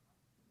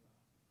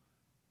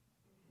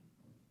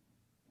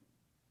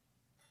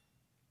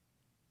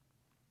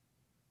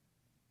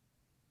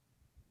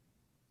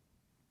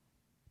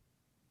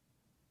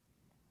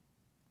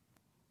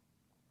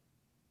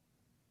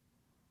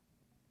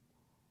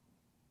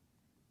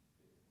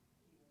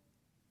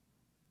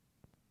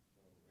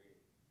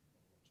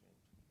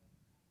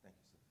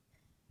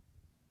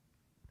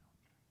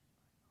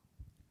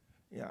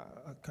 Yeah,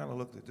 I kind of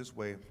looked at it this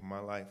way for my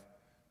life,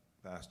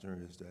 Pastor,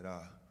 is that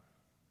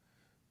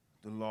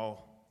the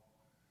law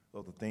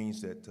of the things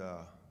that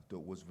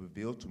was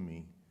revealed to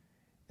me,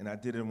 and I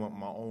did it on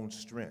my own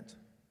strength.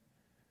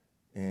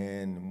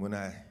 And when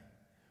I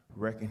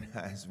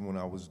recognized when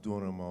I was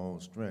doing it on my own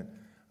strength,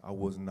 I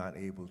was not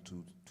able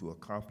to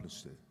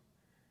accomplish it.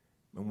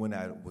 And when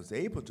I was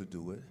able to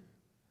do it,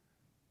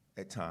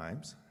 at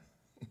times,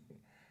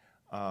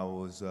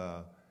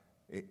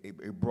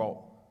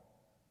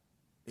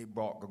 it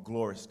brought a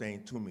glorious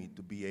thing to me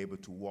to be able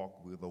to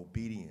walk with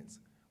obedience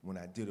when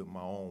I did it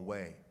my own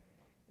way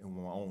and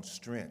with my own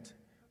strength.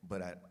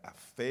 But I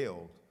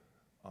failed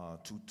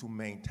to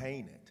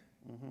maintain it.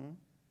 Mm-hmm.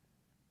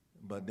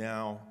 But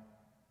now,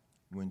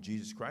 when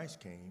Jesus Christ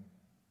came,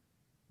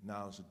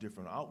 now it's a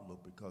different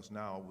outlook because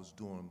now I was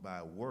doing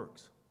by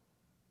works.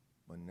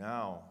 But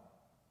now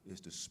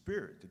it's the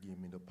Spirit to give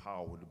me the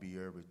power to be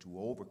able to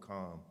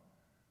overcome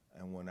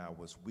and when I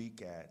was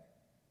weak at.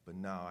 But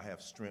now I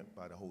have strength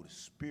by the Holy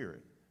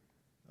Spirit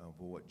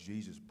for what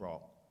Jesus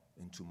brought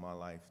into my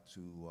life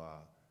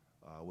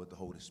with the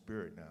Holy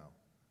Spirit now.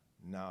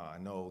 Now I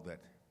know that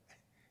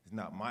it's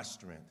not my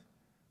strength,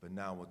 but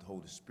now with the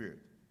Holy Spirit.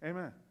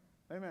 Amen.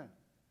 Amen.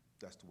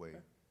 That's the way, okay.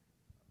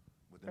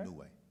 With the new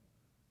way.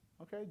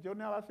 Okay,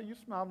 Jonelle, I see you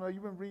smiling. Now,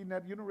 you've been reading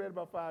that. You done read it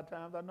about 5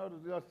 times. I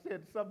noticed I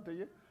said something to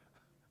you.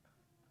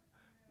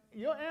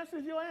 Your answer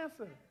is your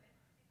answer.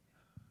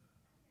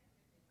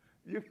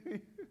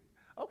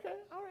 Okay,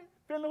 all right.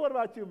 Finley, what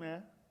about you,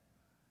 man?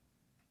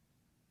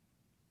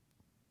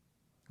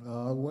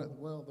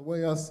 Well, the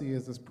way I see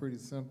it is pretty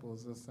simple.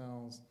 This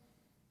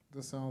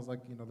sounds like,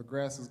 the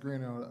grass is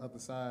greener on the other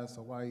side,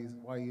 so why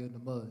you in the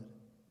mud?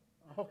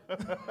 Oh.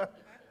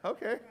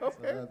 Okay. So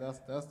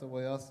that's the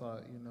way I saw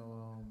it.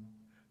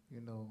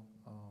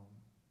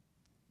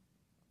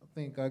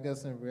 I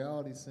guess in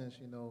reality sense,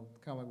 kind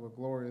of like what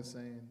Gloria is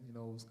saying,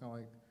 it's kind of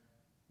like,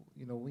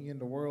 when you're in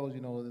the world,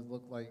 it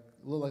look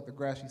like the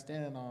grass you're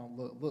standing on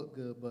look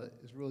good, but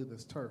it's really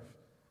this turf.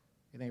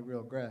 It ain't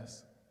real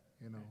grass,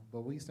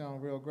 But when you stand on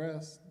real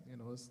grass,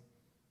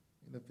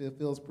 it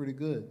feels pretty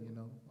good,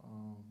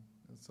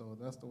 And so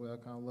that's the way I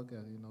kind of look at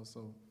it,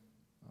 So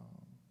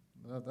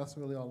that's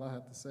really all I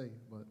have to say.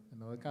 But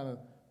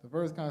the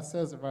verse kind of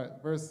says it right.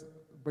 Verse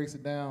breaks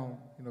it down,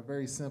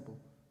 very simple,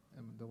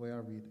 and the way I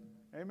read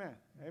it. Amen.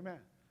 Amen.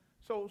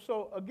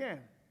 So again,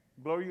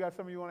 Gloria, you got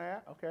something you want to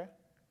add? Okay.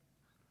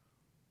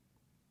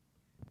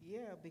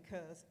 Yeah,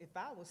 because if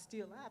I was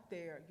still out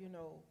there,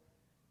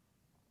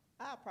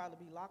 I'd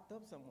probably be locked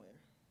up somewhere.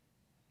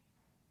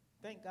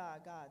 Thank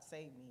God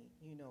saved me.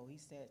 He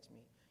snatched me.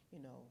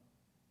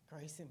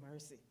 Grace and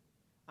mercy.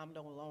 I'm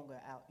no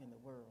longer out in the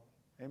world.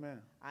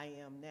 Amen. I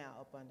am now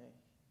up under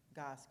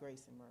God's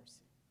grace and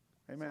mercy.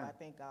 Amen. So I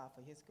thank God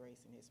for his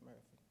grace and his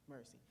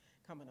mercy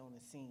coming on the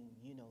scene,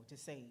 to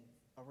save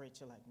a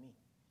Rachel like me.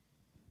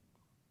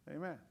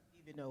 Amen.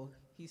 Even though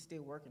he's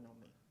still working on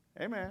me.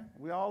 Amen.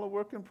 We all a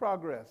work in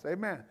progress.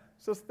 Amen.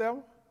 Sister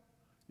Thelma,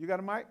 you got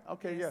a mic?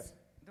 Okay, yes.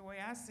 The way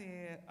I see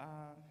it,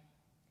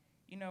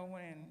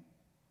 when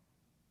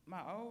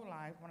my old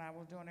life, when I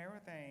was doing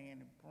everything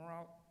and it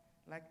brought,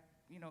 like,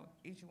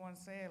 each one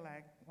said,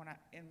 like, when I,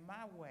 in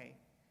my way,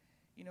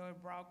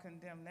 it brought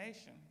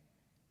condemnation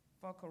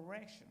for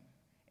correction.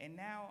 And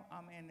now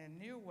I'm in a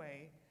new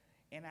way,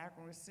 and I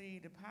can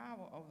receive the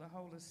power of the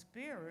Holy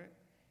Spirit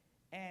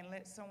and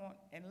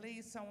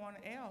lead someone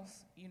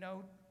else,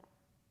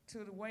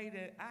 to the way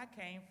that I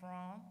came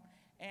from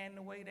and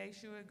the way they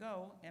should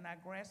go, and I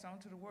grasp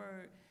onto the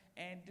word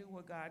and do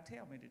what God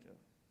tell me to do.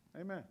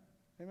 Amen.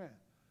 Amen.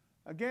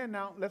 Again,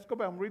 now, let's go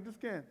back and read this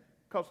again.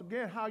 Because,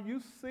 again, how you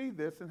see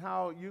this and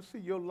how you see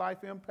your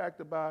life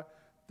impacted by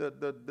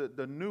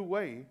the new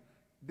way,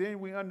 then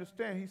we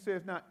understand. He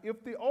says, now,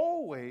 if the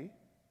old way,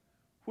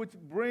 which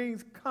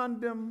brings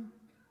condemnation.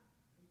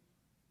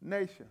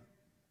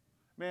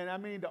 Man, I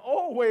mean, the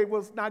old way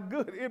was not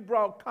good. It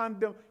brought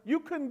You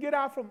couldn't get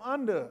out from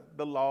under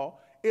the law.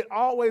 It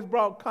always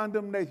brought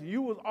condemnation.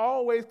 You was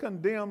always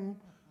condemned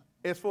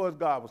as far as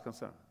God was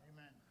concerned.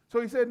 Amen. So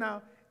he said,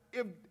 now,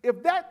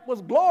 if that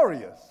was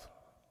glorious,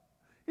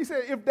 he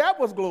said, if that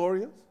was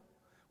glorious,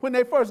 when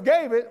they first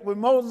gave it, when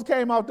Moses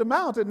came off the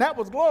mountain, that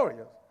was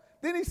glorious.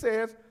 Then he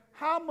says,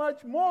 how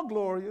much more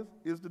glorious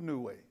is the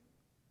new way?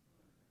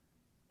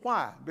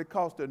 Why?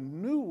 Because the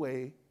new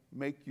way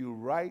make you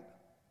right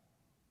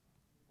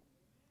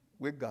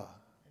with God.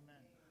 Amen.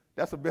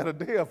 That's a better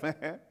deal,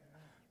 man.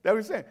 That's what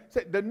he's saying.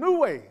 Say, the new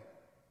way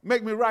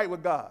make me right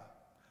with God.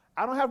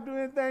 I don't have to do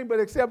anything but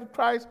accept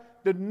Christ.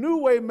 The new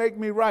way make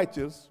me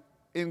righteous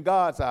in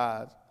God's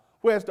eyes,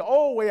 whereas the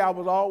old way I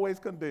was always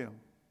condemned.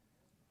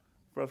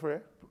 Brother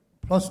Fred?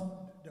 Plus,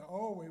 the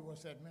old way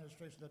was the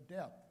administration of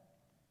death.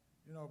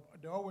 You know,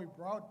 the old way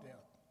brought death.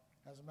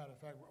 As a matter of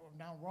fact,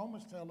 now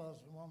Romans tell us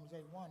in Romans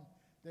 8:1,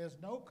 there's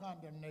no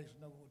condemnation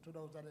to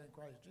those that are in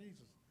Christ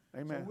Jesus.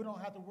 Amen. So we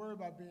don't have to worry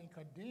about being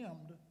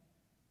condemned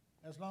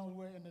as long as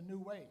we're in the new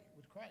way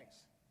with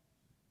Christ.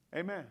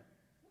 Amen.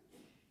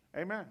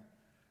 Amen.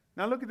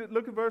 Now look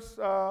at verse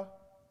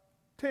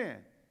 10.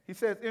 He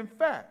says, in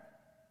fact,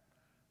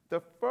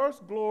 the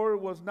first glory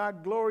was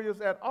not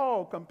glorious at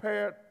all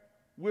compared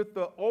with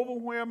the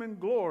overwhelming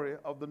glory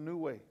of the new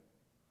way.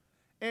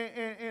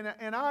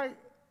 And I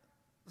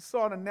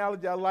saw an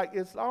analogy I like.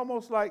 It's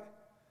almost like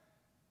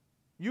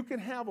you can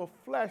have a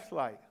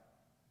flashlight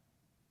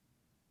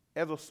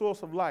as a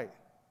source of light.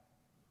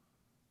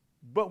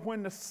 But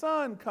when the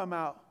sun come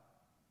out,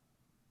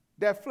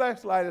 that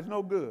flashlight is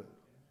no good.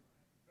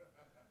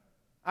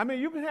 I mean,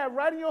 you can have it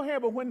right in your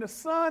hand, but when the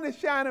sun is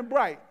shining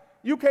bright,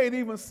 you can't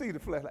even see the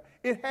flashlight.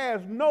 It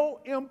has no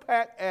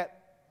impact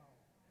at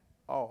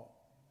all.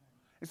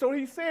 And so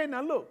he's saying,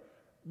 now look,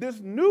 this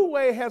new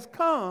way has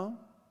come,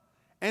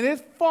 and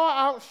it's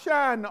far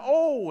outshined the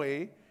old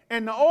way,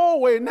 and the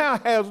old way now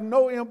has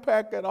no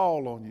impact at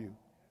all on you.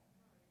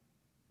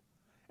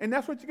 And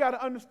that's what you got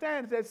to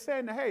understand, is that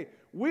saying that, hey,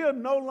 we are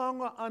no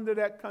longer under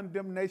that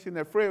condemnation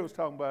that Fred was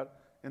talking about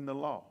in the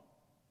law.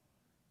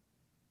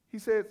 He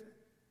says,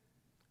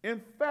 in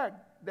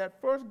fact,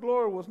 that first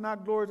glory was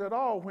not glorious at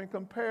all when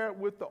compared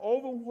with the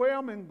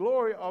overwhelming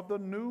glory of the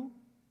new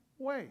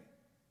way.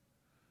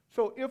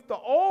 So if the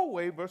old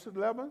way, verse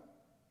 11,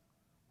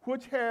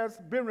 which has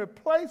been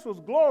replaced was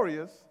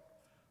glorious,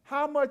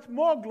 how much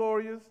more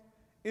glorious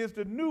is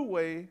the new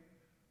way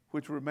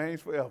which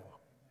remains forever?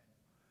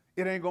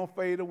 It ain't going to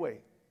fade away.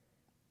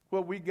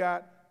 What we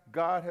got,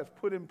 God has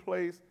put in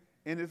place,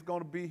 and it's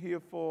going to be here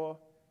for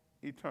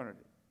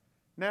eternity.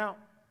 Now,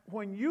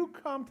 when you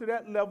come to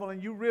that level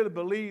and you really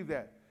believe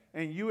that,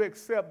 and you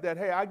accept that,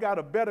 hey, I got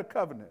a better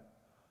covenant,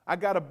 I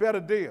got a better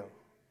deal,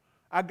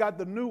 I got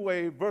the new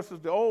way versus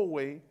the old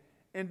way,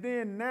 and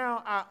then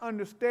now I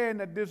understand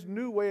that this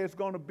new way is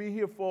going to be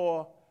here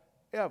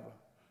forever.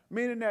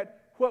 Meaning that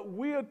what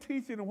we're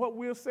teaching and what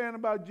we're saying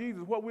about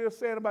Jesus, what we're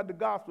saying about the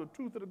gospel, the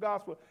truth of the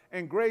gospel,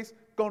 and grace,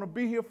 going to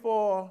be here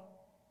forever.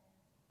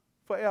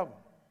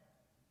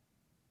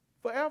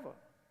 Forever.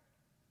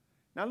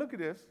 Now look at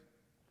this.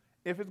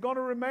 If it's going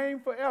to remain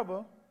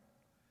forever,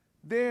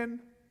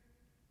 then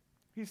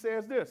he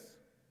says this.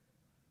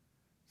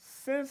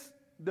 Since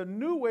the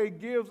new way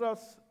gives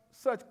us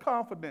such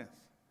confidence.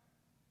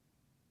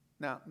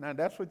 Now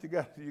that's what you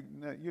got.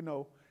 You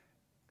know,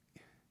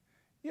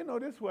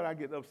 this is what I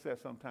get upset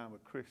sometimes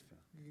with Christians.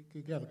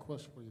 You got a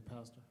question for you,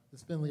 Pastor.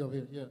 It's Finley over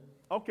here. Yeah.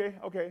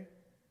 Okay.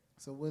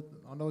 So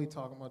I know you're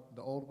talking about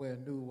the old way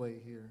and new way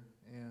here,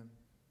 and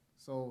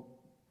so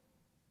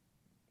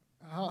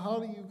how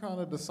do you kind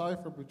of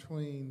decipher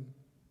between,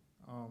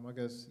 I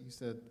guess you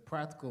said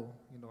practical,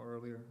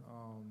 earlier.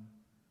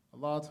 A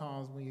lot of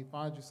times when you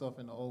find yourself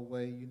in the old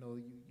way, you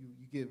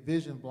get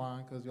vision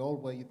blind because the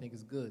old way you think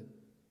is good.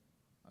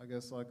 I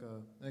guess like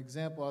an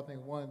example, I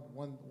think one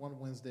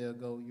Wednesday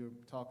ago you were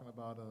talking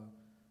about,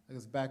 I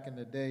guess back in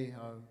the day,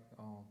 how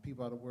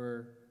people had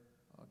to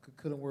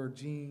couldn't wear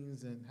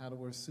jeans and how to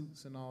wear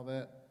suits and all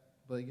that.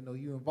 But,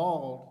 you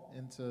evolved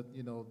into,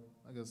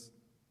 I guess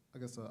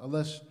a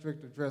less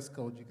stricter dress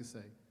code, you could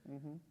say.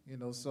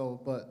 Mm-hmm.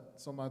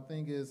 So my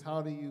thing is,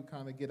 how did you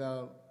kind of get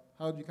out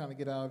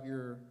of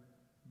your,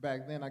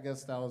 back then, I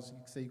guess that was, you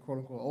could say, quote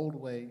unquote, old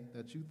way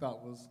that you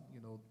thought was,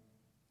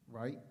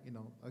 right?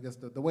 I guess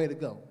the way to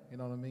go, you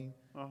know what I mean?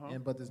 Uh-huh.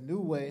 But this new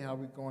way, how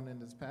we're going in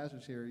this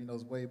passage here,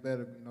 is way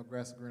better,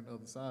 grass is green on the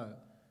other side.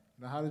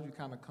 How did you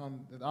kind of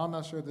come, I'm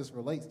not sure if this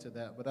relates to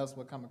that, but that's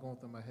what kind of going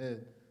through my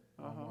head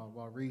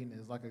while reading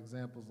is like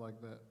examples like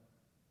that.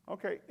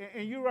 Okay,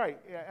 and you're right.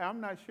 I'm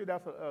not sure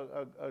that's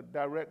a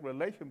direct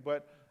relation,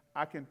 but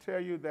I can tell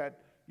you that,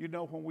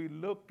 when we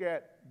look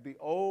at the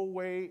old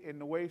way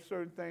and the way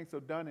certain things are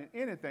done in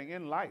anything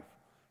in life,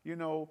 you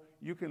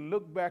can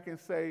look back and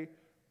say,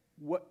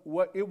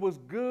 what it was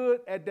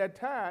good at that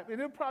time, and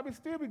it'll probably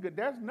still be good.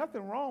 There's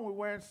nothing wrong with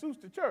wearing suits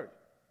to church.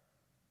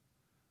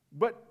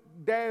 But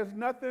there's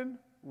nothing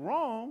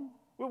wrong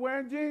with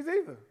wearing jeans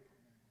either.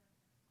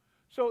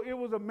 So it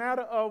was a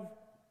matter of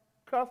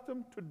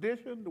custom,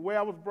 tradition, the way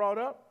I was brought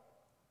up,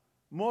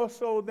 more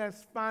so than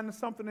finding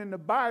something in the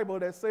Bible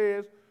that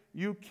says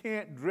you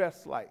can't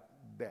dress like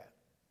that.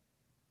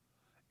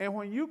 And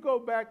when you go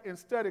back and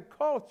study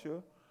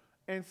culture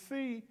and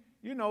see,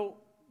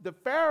 the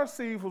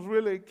Pharisees was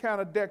really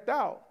kind of decked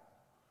out,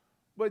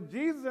 but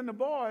Jesus and the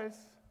boys,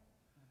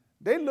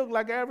 they looked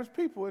like average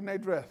people in their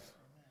dress.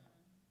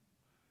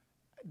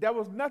 There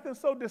was nothing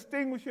so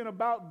distinguishing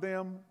about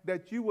them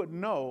that you would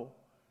know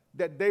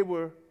that they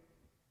were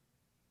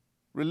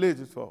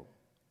religious folk.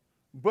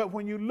 But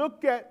when you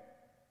look at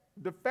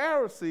the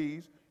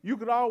Pharisees, you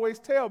could always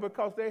tell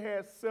because they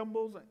had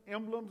symbols and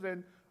emblems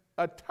and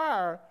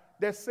attire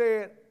that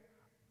said,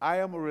 I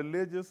am a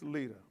religious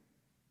leader.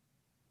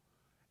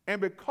 And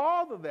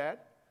because of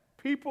that,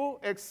 people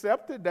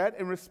accepted that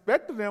and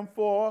respected them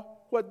for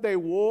what they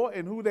wore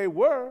and who they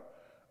were.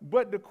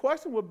 But the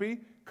question would be,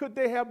 could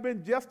they have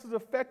been just as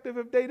effective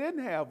if they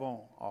didn't have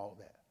on all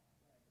that?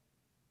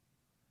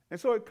 And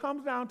so it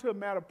comes down to a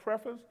matter of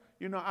preference.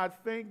 I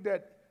think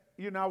that,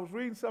 I was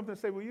reading something that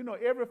said, well,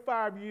 every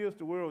 5 years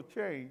the world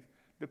changed.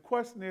 The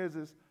question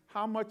is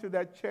how much of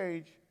that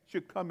change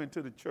should come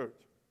into the church?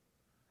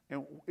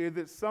 And is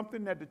it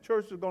something that the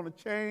church is going to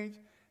change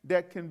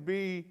that can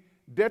be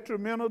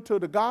detrimental to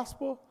the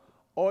gospel?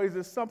 Or is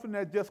it something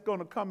that's just going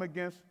to come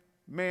against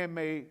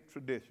man-made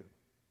tradition?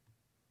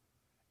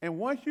 And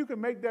once you can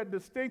make that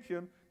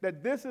distinction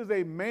that this is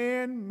a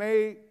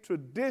man-made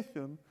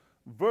tradition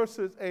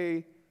versus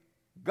a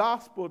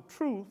gospel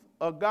truth,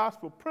 a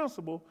gospel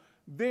principle,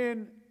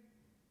 then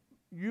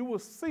you will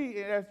see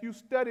as you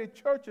study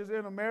churches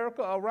in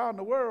America, around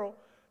the world,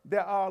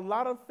 there are a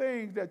lot of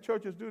things that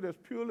churches do that's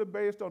purely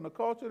based on the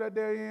culture that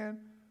they're in,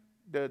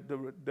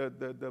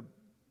 the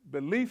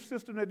belief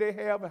system that they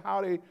have, and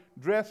how they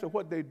dress and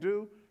what they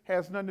do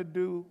has nothing to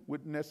do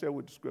with necessarily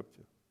with the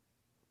scripture.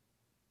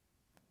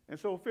 And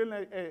so,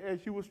 feeling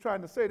as you was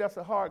trying to say, that's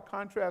a hard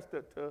contrast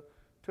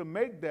to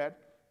make that.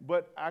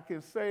 But I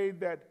can say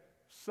that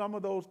some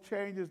of those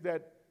changes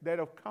that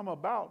have come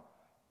about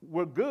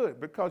were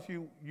good because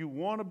you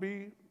want to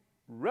be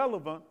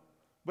relevant,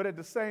 but at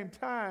the same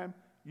time,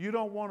 you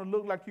don't want to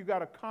look like you got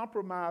to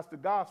compromise the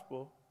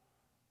gospel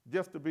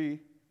just to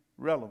be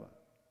relevant.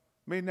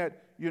 Meaning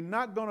that you're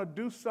not going to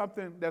do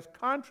something that's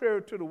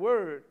contrary to the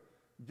word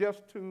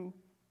just to,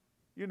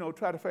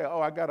 try to say,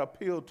 I got to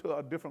appeal to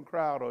a different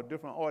crowd or a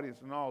different audience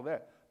and all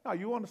that. No,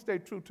 you want to stay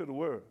true to the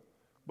word.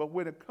 But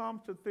when it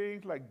comes to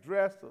things like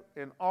dress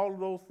and all of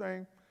those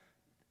things,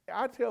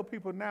 I tell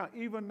people now,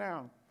 even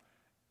now,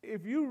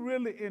 if you're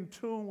really in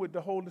tune with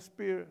the Holy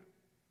Spirit,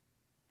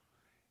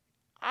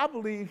 I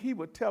believe he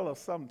would tell us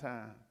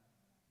sometime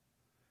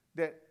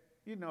that,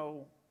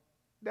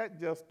 that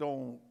just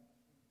don't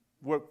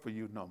work for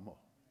you no more.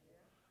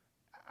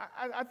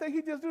 I think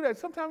he just do that.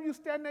 Sometimes you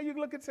stand there, you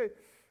look and say,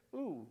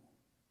 ooh,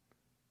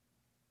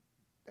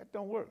 that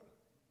don't work.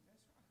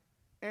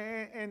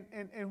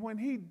 And when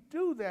he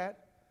do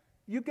that,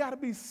 you got to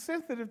be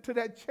sensitive to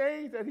that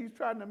change that he's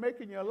trying to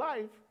make in your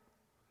life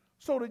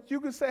so that you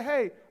can say,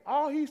 hey,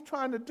 all he's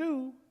trying to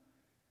do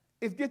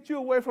is get you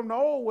away from the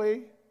old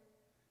way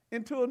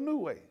into a new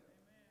way.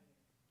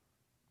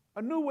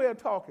 A new way of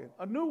talking,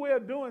 a new way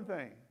of doing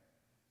things.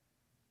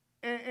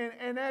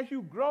 And as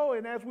you grow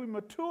and as we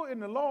mature in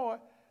the Lord,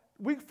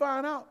 we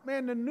find out,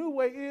 man, the new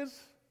way is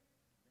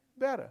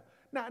better.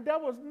 Now, there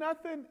was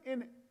nothing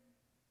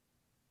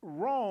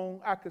wrong,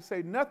 I could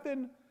say,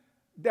 nothing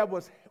that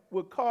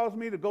would cause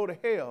me to go to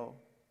hell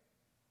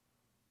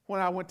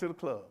when I went to the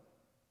club.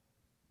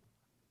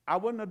 I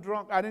wasn't a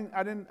drunk. I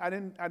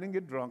didn't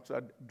get drunk. So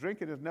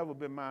drinking has never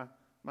been my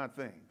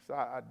thing. So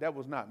that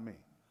was not me.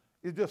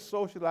 It's just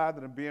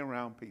socializing and being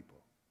around people.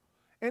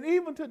 And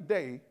even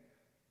today,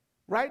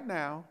 right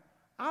now,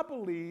 I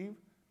believe,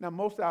 now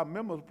most of our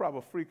members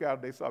probably freak out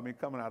if they saw me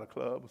coming out of the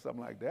club or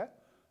something like that,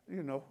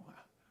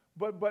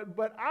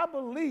 But I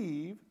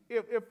believe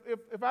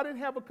if I didn't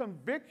have a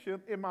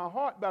conviction in my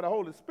heart by the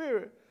Holy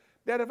Spirit,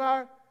 that if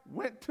I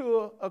went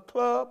to a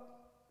club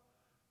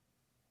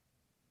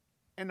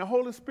and the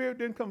Holy Spirit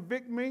didn't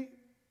convict me,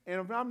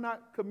 and if I'm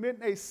not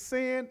committing a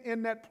sin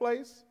in that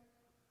place,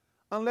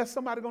 unless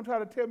somebody's going to try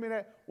to tell me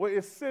that, well,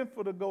 it's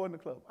sinful to go in the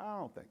club. I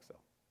don't think so.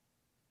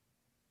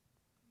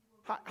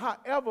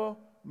 However,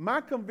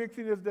 my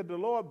conviction is that the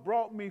Lord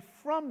brought me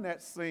from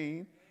that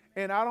scene,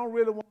 and I don't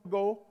really want to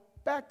go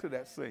back to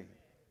that scene.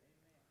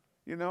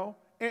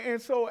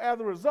 And so as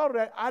a result of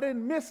that, I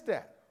didn't miss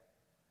that.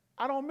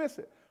 I don't miss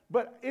it.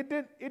 But it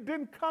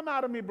didn't come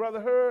out of me, Brother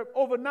Herb,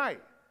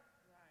 overnight.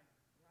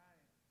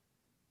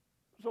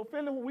 So,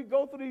 feeling when we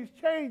go through these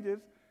changes,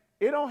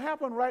 it don't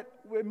happen right.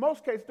 In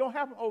most cases, don't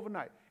happen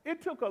overnight.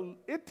 It took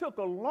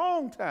a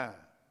long time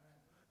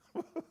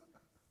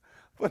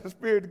for the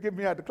Spirit to get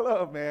me out the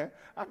club, man.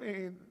 I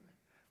mean,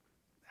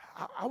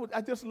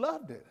 I just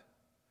loved it.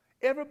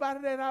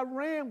 Everybody that I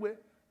ran with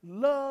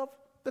loved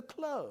the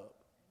club.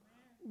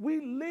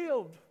 We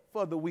lived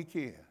for the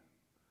weekend.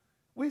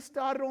 We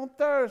started on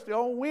Thursday,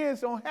 on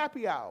Wednesday, on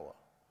happy hour.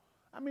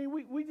 I mean,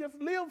 we just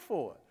lived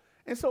for it.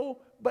 And so,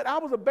 but I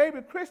was a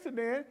baby Christian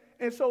then,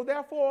 and so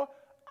therefore,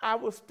 I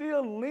was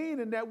still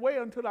leaning that way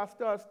until I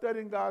started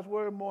studying God's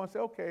word more and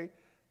said, okay,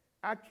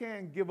 I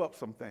can give up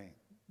some things.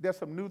 There's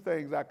some new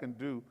things I can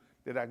do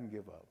that I can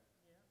give up.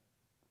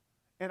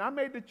 Yeah. And I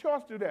made the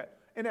choice to do that.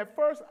 And at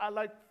first, I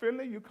like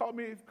Finley, you called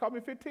me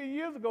 15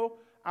 years ago.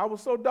 I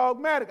was so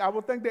dogmatic. I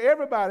would think that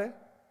everybody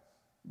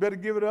better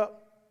give it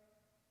up.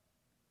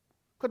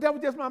 Because that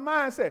was just my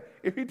mindset.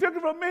 If he took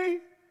it from me,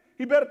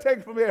 he better take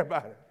it from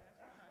everybody.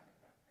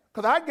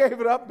 Because I gave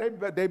it up,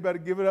 they better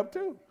give it up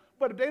too.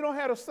 But if they don't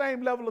have the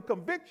same level of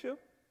conviction,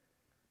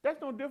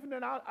 that's no different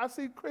than I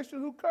see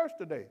Christians who curse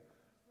today.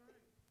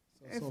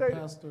 So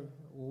Pastor,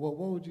 what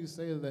would you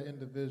say to that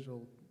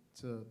individual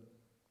to,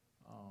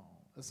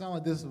 it sounds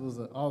like this was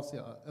obviously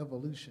an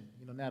evolution,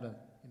 not a,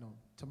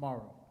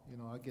 tomorrow.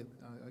 I can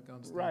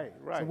understand.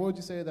 Right. So what would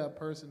you say to that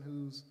person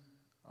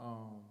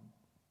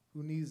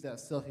who needs that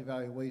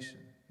self-evaluation?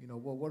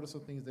 What are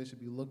some things they should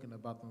be looking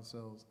about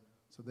themselves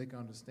so they can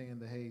understand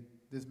that, hey,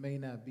 this may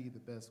not be the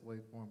best way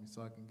for me,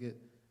 so I can get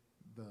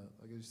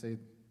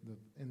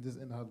in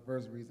the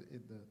verse reads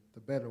the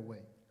better way.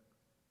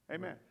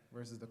 Amen.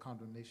 Versus the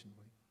condemnation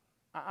way.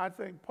 I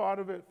think part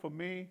of it for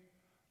me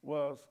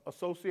was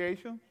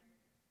association.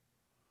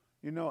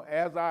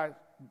 As I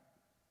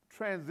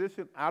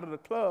transitioned out of the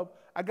club,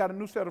 I got a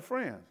new set of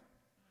friends.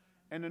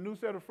 And the new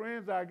set of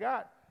friends I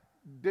got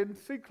didn't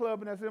see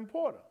clubbing as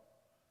important.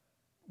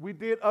 We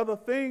did other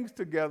things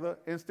together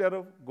instead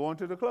of going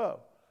to the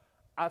club.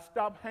 I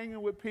stopped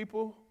hanging with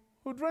people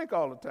who drink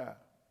all the time.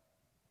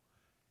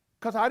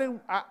 Because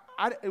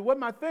it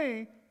wasn't my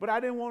thing, but I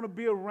didn't want to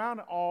be around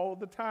it all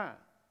the time.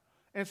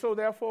 And so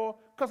therefore,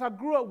 because I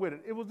grew up with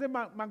it, it was in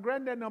my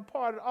granddad and them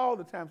partied all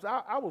the time. So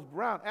I was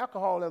around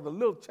alcohol as a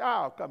little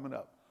child coming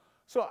up.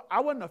 So I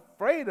wasn't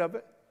afraid of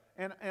it,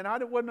 and I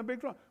wasn't a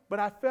big drunk. But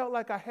I felt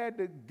like I had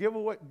to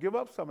give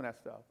up some of that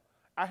stuff.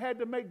 I had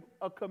to make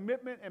a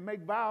commitment and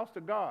make vows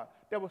to God.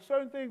 There were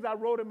certain things I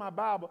wrote in my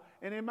Bible,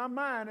 and in my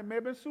mind, it may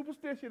have been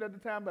superstition at the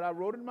time, but I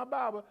wrote it in my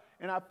Bible,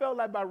 and I felt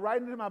like by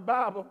writing it in my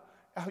Bible,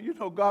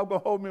 God will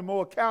hold me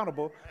more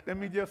accountable than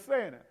me just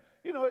saying it.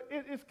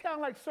 It's kind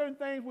of like certain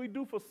things we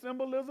do for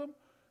symbolism.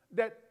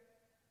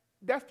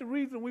 That's the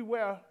reason we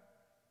wear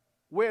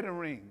wedding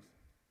rings.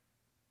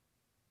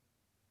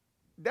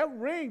 That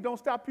ring don't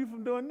stop people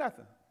from doing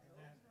nothing.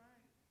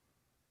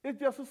 It's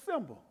just a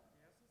symbol.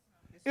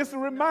 It's a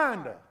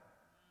reminder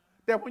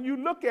that when you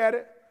look at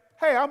it,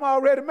 hey, I'm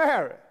already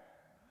married.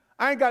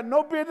 I ain't got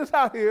no business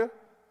out here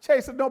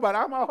chasing nobody.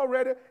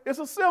 It's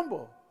a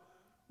symbol.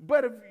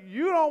 But if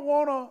you don't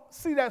want to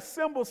see that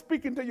symbol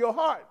speaking to your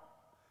heart,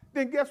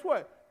 then guess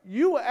what?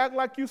 You will act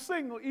like you're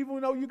single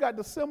even though you got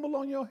the symbol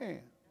on your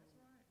hand.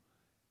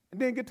 And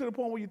then get to the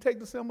point where you take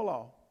the symbol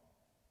off.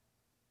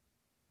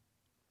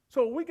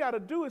 So what we got to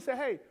do is say,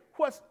 hey,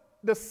 what's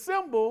the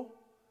symbol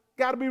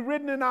got to be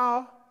written in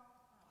our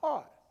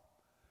heart.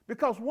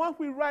 Because once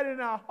we write it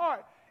in our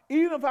heart,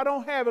 even if I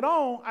don't have it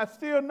on, I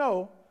still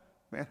know,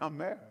 man, I'm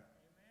married.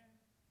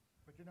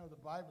 But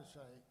the Bible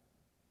says,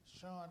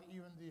 shun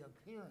even the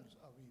appearance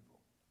of evil.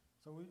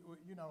 So we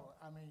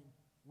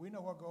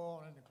know what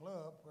goes on in the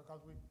club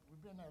because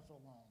we've been there so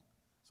long.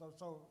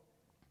 So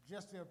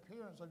just the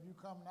appearance of you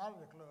coming out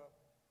of the club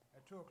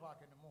at 2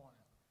 o'clock in the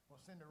morning will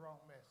send the wrong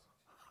message.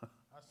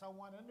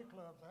 Someone in the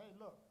club say, hey,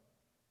 look,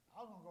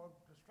 I was going to go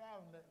to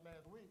Striving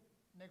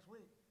next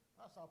week.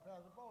 I saw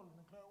Pastor Bowles in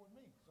the club with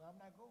me, so I'm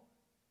not going.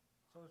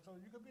 So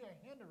you could be a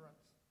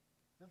hindrance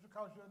just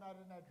because you're not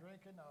in there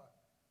drinking or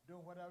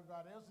doing what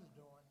everybody else is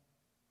doing.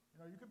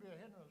 You could be a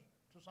hindrance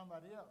to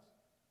somebody else.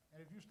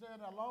 And if you stay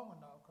there long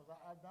enough, because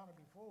I've done it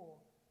before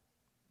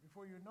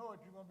you know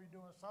it, you're going to be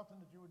doing something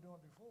that you were doing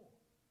before.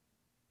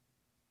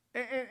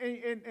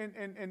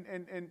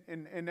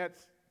 And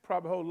that's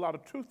probably a whole lot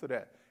of truth to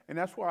that. And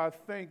that's why I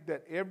think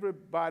that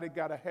everybody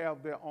got to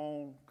have their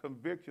own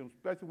conviction,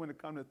 especially when it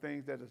comes to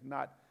things that is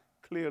not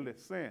clearly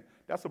sin.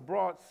 That's a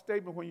broad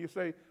statement when you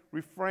say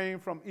refrain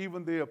from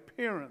even the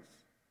appearance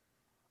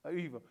of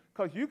evil.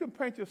 Because you can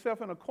paint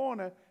yourself in a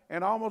corner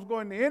and almost go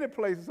into any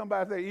place and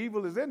somebody say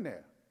evil is in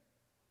there.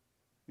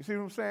 You see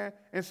what I'm saying?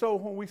 And so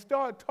when we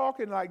start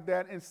talking like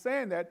that and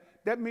saying that,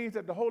 that means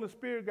that the Holy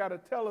Spirit got to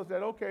tell us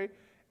that, okay,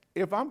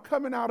 if I'm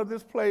coming out of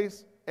this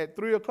place at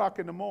 3 o'clock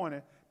in the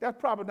morning, that's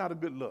probably not a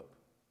good look.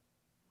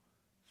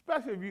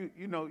 Especially if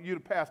you're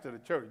the pastor of the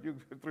church, you're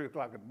at 3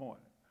 o'clock in the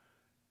morning.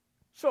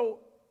 So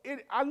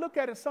I look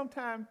at it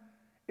sometimes,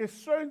 it's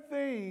certain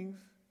things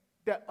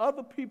that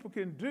other people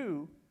can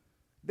do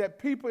that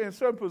people in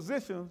certain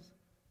positions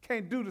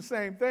can't do the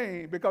same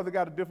thing because they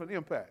got a different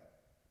impact.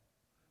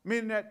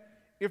 Meaning that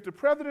if the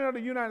President of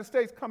the United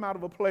States come out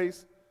of a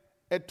place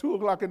at 2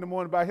 o'clock in the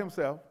morning by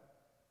himself,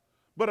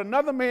 but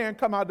another man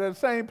come out of the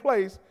same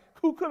place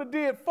who could have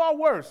did far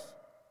worse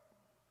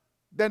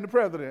than the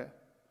President.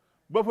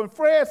 But when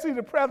Fred sees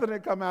the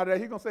President come out of there,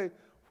 he's going to say,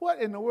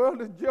 what in the world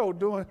is Joe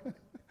doing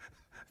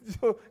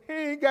So he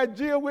ain't got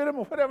Jill with him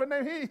or whatever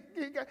name.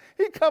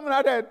 He coming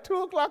out at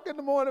 2 o'clock in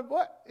the morning.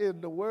 What in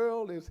the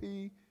world is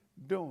he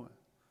doing?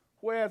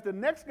 Whereas the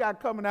next guy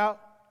coming out,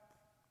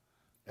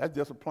 that's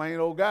just a plain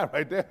old guy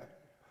right there.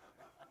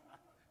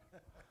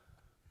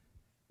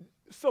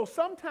 So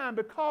sometimes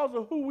because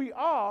of who we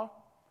are,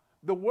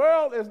 the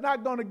world is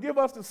not going to give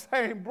us the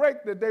same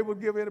break that they would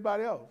give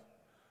anybody else.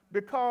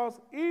 Because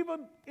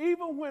even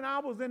when I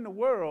was in the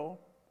world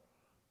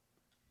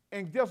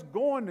and just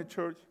going to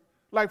church,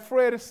 like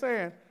Fred is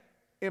saying,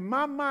 in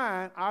my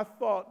mind, I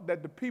thought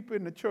that the people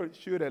in the church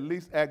should at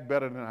least act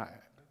better than I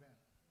act.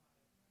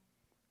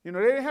 You know,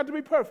 they didn't have to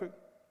be perfect,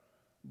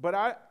 but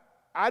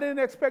I didn't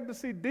expect to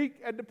see Deke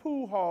at the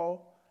pool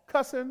hall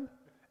cussing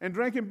and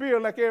drinking beer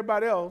like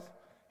everybody else.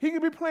 He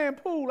could be playing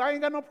pool. I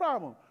ain't got no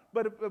problem.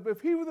 But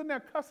if he was in there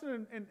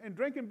cussing and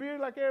drinking beer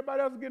like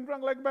everybody else, getting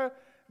drunk like everybody,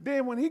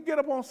 then when he get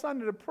up on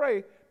Sunday to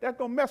pray, that's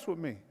going to mess with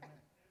me.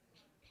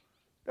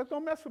 That's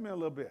going to mess with me a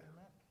little bit.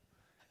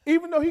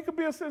 Even though he could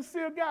be a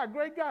sincere guy,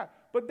 great guy.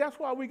 But that's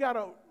why we got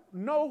to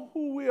know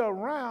who we're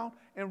around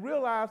and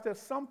realize that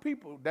some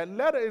people, that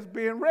letter is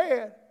being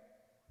read.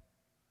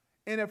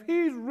 And if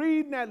he's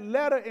reading that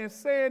letter and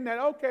saying that,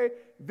 okay,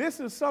 this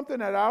is something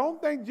that I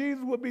don't think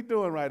Jesus would be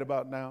doing right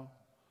about now,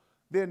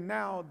 then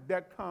now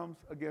that comes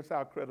against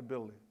our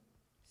credibility.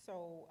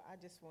 So I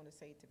just want to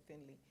say to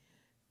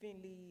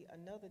Finley,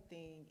 another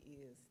thing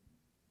is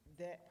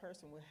that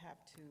person will have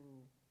to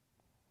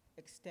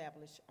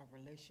establish a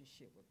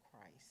relationship with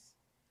Christ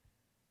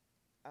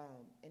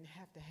and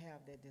have to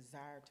have that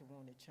desire to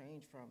want to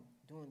change from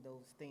doing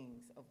those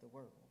things of the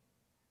world.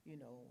 You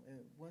know, and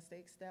once they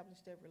establish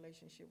that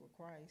relationship with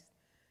Christ,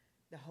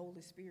 the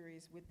Holy Spirit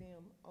is with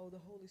them. Oh, the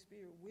Holy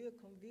Spirit will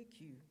convict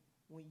you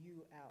when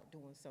you out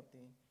doing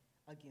something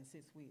against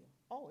his will.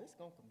 Oh, it's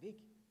going to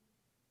convict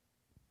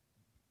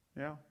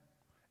you. Yeah.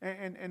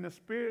 And the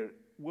Spirit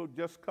will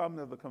just come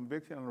as a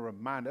conviction and a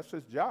reminder. That's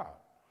his job.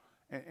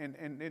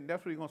 And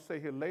that's what he's going to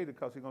say here later,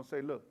 because he's going to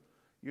say, look,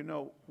 you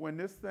know, when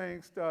this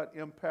thing start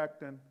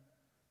impacting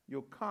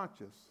your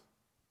conscience,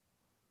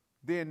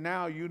 then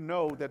now you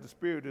know that the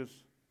Spirit is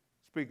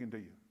speaking to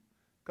you.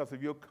 Because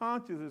if your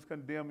conscience is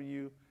condemning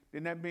you,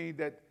 then that means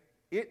that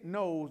it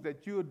knows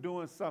that you're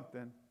doing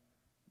something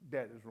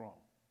that is wrong.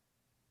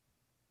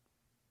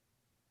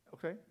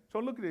 Okay? So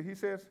look at it. He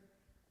says,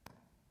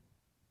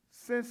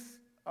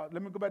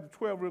 let me go back to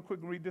 12 real quick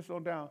and read this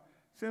on down.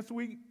 Since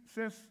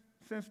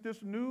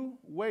this new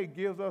way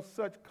gives us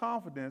such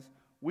confidence,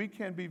 we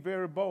can be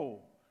very bold.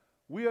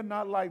 We are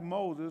not like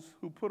Moses,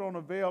 who put on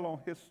a veil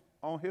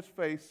on his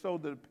face so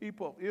that the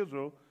people of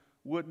Israel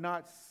would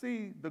not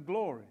see the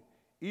glory,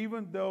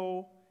 even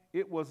though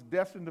it was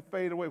destined to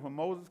fade away. When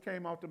Moses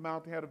came off the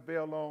mountain, he had a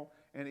veil on,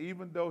 and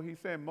even though he's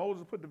saying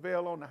Moses put the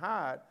veil on to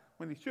hide,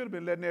 when he should have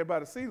been letting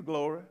everybody see the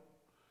glory,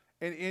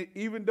 and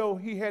even though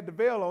he had the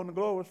veil on, the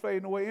glory was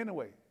fading away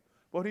anyway.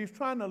 What he's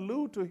trying to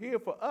allude to here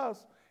for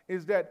us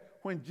is that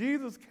when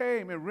Jesus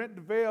came and rent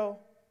the veil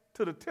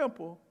to the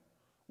temple,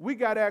 we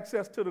got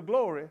access to the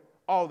glory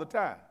all the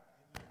time.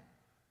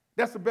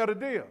 That's a better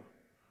deal.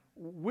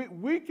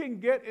 We can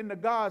get into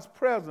God's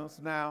presence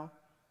now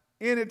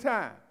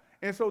anytime.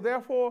 And so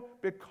therefore,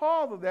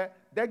 because of that,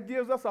 that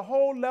gives us a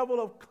whole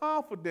level of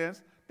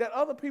confidence that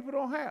other people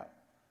don't have.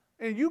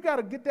 And you got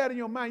to get that in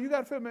your mind. You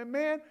got to feel,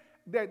 man,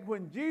 that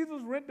when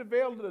Jesus rent the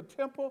veil to the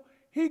temple,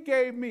 he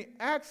gave me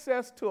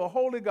access to a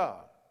holy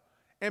God.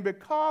 And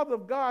because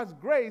of God's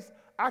grace,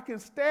 I can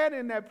stand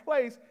in that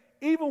place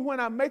even when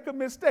I make a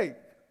mistake.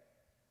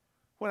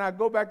 When I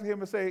go back to him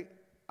and say,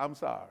 I'm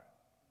sorry.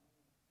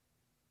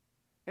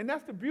 And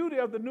that's the beauty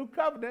of the new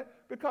covenant,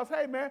 because,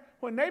 hey, man,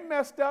 when they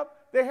messed up,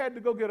 they had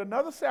to go get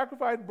another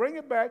sacrifice, bring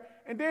it back,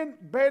 and then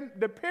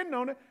depending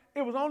on it,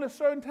 it was only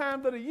certain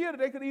times of the year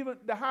that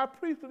the high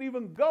priest could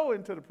even go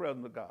into the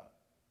presence of God.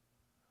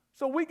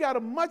 So we got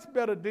a much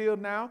better deal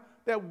now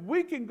that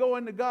we can go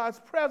into God's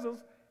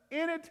presence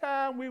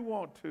anytime we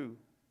want to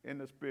in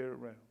the spirit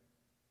realm.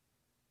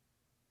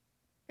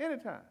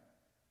 Anytime.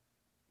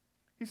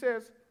 He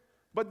says,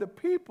 but the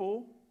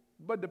people's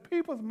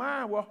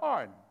mind were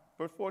hardened.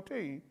 Verse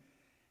 14,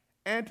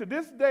 and to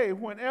this day,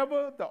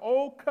 whenever the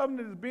old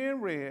covenant is being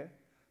read,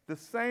 the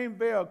same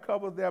veil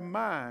covers their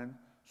mind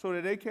so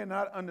that they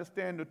cannot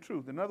understand the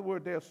truth. In other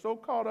words, they are so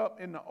caught up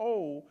in the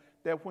old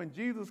that when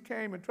Jesus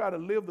came and tried to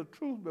live the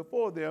truth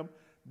before them,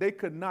 they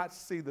could not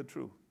see the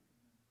truth.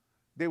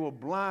 They were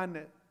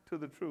blinded to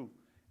the truth.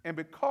 And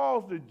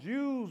because the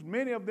Jews,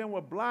 many of them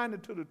were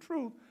blinded to the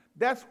truth,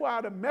 that's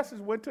why the message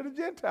went to the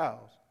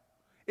Gentiles.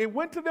 It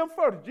went to them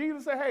first.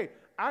 Jesus said, hey,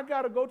 I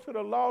got to go to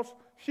the lost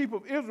sheep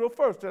of Israel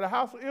first, to the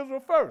house of Israel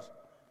first.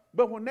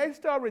 But when they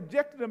started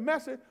rejecting the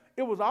message,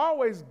 it was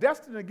always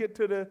destined to get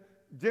to the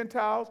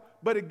Gentiles,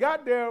 but it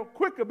got there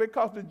quicker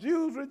because the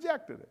Jews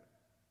rejected it.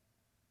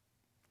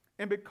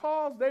 And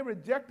because they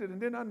rejected and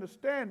didn't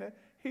understand it,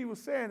 he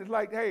was saying, it's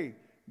like, hey,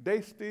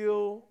 they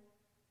still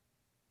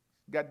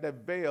got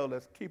that veil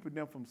that's keeping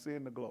them from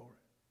seeing the glory.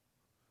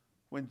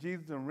 When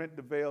Jesus rent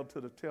the veil to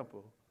the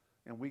temple,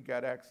 and we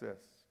got access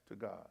to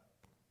God.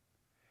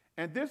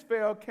 And this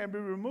veil can be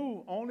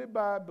removed only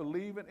by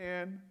believing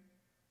in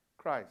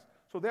Christ.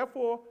 So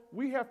therefore,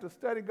 we have to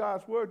study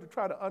God's word to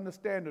try to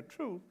understand the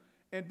truth.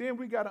 And then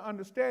we got to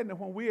understand that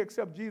when we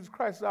accept Jesus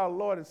Christ as our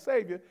Lord and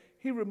Savior,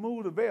 he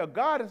removed the veil.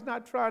 God is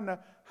not trying to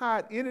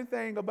hide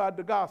anything about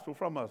the gospel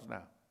from us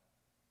now.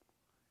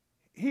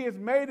 He has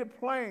made it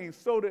plain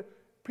so that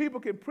people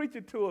can preach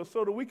it to us,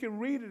 so that we can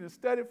read it and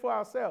study it for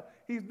ourselves.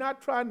 He's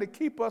not trying to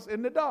keep us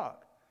in the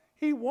dark.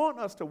 He wants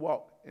us to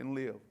walk and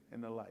live in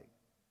the light.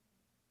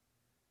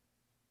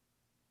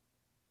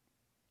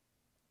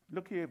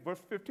 Look here, verse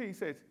 15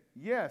 says,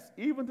 yes,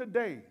 even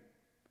today,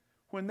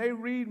 when they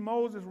read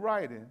Moses'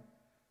 writing,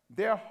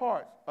 their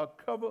hearts are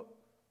covered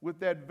with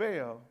that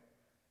veil,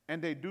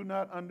 and they do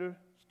not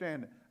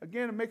understand it.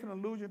 Again, I'm making an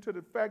allusion to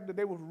the fact that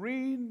they were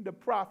reading the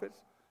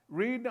prophets,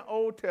 reading the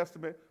Old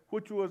Testament,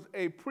 which was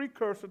a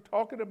precursor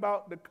talking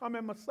about the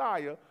coming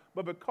Messiah,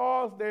 but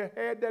because they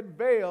had that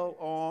veil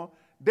on,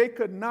 they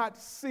could not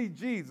see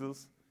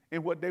Jesus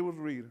in what they was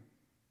reading.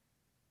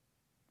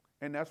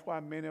 And that's why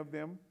many of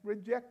them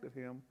rejected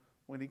him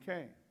when he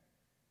came.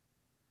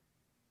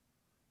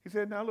 He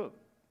said, now look.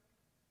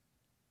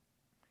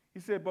 He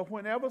said, but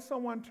whenever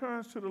someone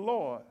turns to the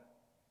Lord,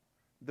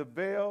 the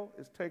veil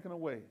is taken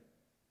away.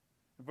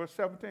 In verse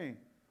 17,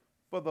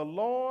 for the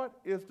Lord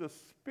is the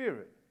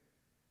Spirit,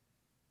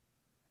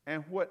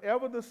 and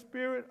whatever the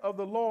Spirit of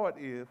the Lord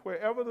is,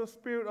 wherever the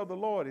Spirit of the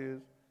Lord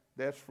is,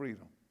 there's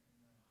freedom.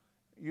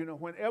 You know,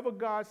 whenever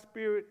God's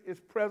Spirit is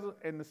present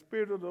and the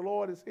Spirit of the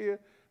Lord is here,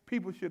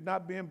 people should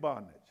not be in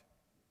bondage.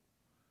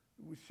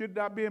 We should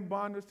not be in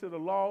bondage to the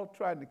law,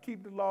 trying to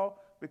keep the law,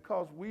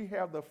 because we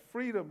have the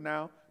freedom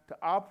now to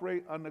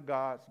operate under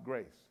God's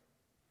grace.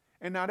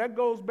 And now that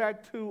goes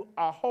back to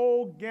a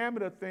whole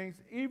gamut of things,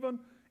 even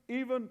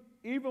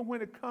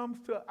when it comes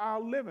to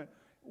our living.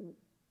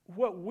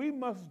 What we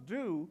must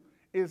do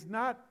is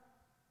not,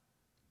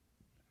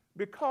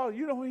 because,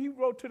 you know, when he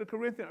wrote to the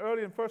Corinthians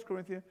early in 1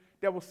 Corinthians,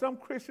 there was some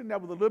Christian that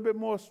was a little bit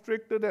more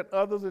stricter than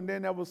others, and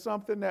then there was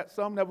some that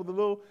was a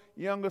little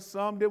younger.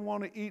 Some didn't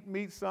want to eat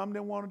meat, some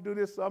didn't want to do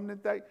this, some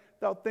didn't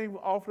thought things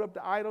were offered up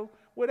to idols.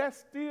 Well,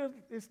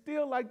 it's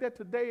still like that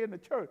today in the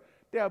church.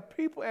 There are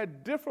people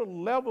at different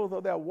levels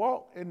of their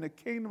walk in the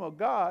kingdom of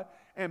God,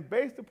 and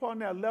based upon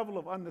their level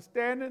of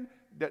understanding,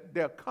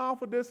 their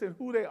confidence in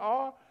who they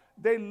are,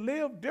 they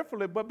live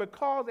differently. But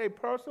because a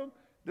person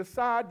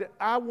decides that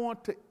I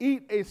want to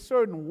eat a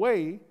certain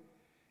way,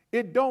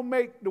 it don't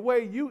make the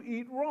way you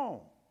eat wrong.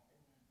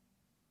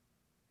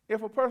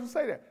 If a person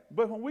say that.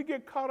 But when we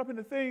get caught up in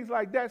the things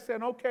like that,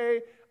 saying,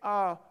 okay,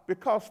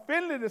 because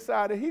Finley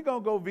decided he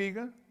going to go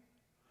vegan,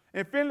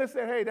 and Finley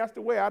said, hey, that's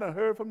the way I done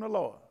heard from the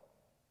Lord.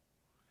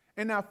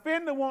 And now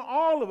Finley want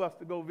all of us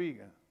to go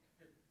vegan.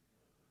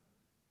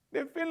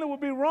 Then Finley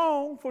would be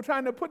wrong for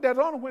trying to put that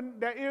on when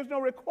there is no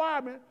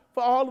requirement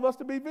for all of us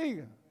to be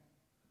vegan.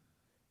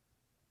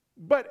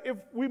 But if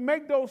we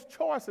make those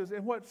choices,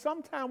 and what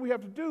sometimes we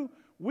have to do,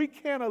 we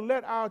can't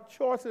let our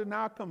choices and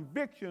our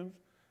convictions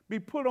be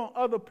put on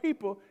other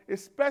people,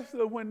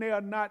 especially when they are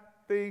not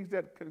things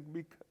that can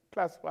be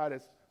classified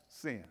as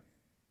sin.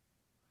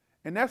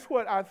 And that's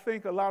what I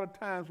think a lot of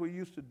times we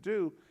used to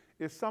do,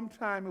 is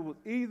sometimes it was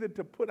either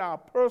to put our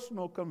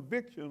personal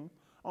convictions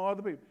on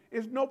other people.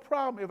 It's no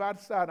problem if I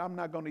decide I'm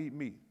not going to eat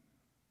meat.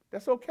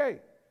 That's okay.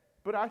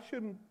 But I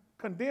shouldn't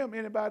condemn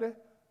anybody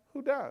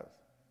who does.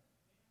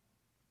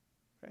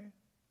 Okay?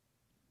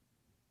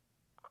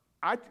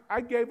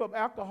 I gave up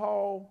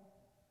alcohol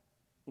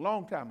a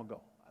long time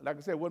ago. Like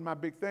I said, it wasn't my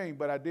big thing,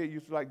 but I did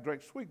used to like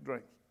drink sweet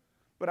drinks.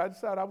 But I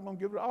decided I was going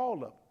to give it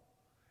all up.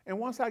 And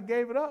once I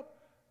gave it up,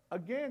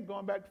 again,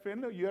 going back to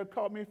Finley, you had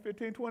caught me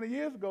 15, 20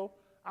 years ago,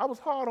 I was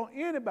hard on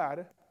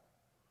anybody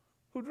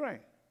who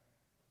drank.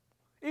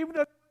 Even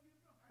though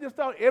I just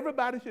thought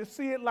everybody should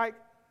see it like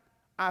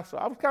I saw.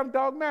 I was kind of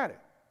dogmatic.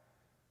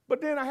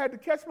 But then I had to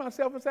catch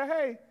myself and say,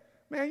 hey,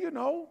 man, you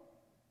know,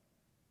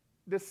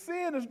 the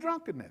sin is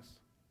drunkenness.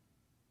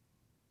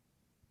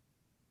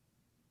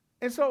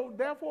 And so,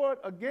 therefore,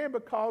 again,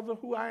 because of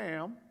who I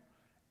am,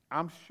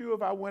 I'm sure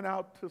if I went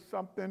out to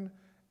something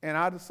and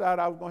I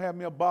decided I was going to have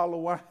me a bottle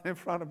of wine in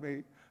front of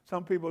me,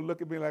 some people would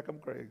look at me like I'm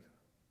crazy.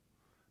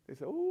 They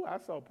say, ooh, I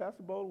saw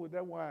Pastor Bowler with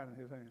that wine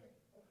in his hand.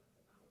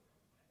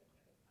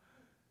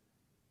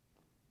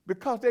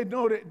 Because they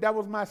know that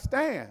was my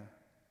stand.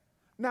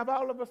 Now, if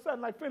all of a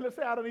sudden, like Phyllis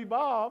said, I done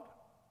evolved,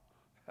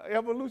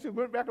 evolution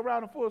went back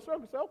around in full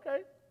circle, say,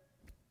 okay,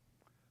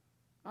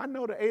 I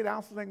know the 8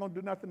 ounces ain't going to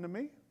do nothing to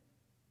me.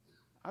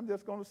 I'm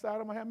just going to decide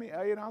I'm going to have me an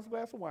 8-ounce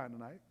glass of wine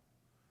tonight.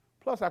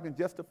 Plus, I can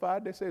justify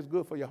it. They say it's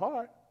good for your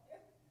heart.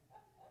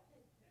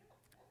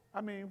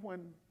 I mean,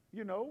 when,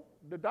 you know,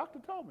 the doctor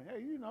told me,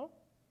 hey, you know,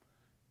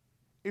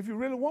 if you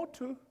really want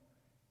to,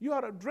 you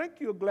ought to drink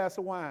you a glass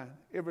of wine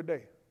every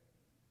day.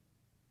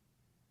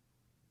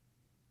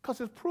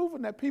 Because it's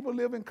proven that people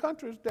live in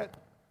countries that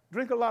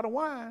drink a lot of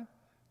wine,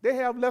 they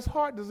have less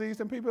heart disease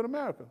than people in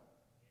America.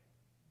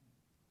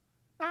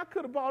 Now, I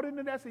could have bought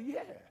into that and said,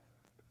 yeah,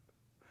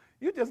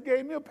 you just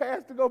gave me a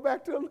pass to go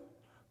back to a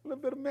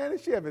little bit of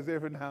Manischewitz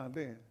every now and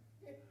then.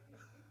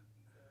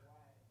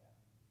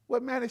 Well,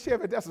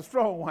 Manischewitz, that's a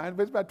strong wine,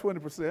 but it's about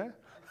 20%.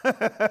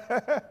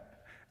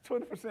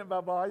 20%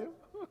 by volume.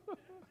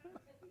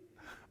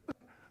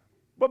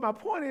 But my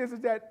point is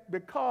that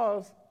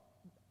because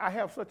I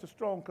have such a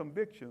strong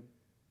conviction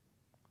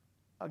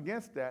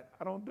against that,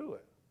 I don't do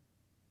it.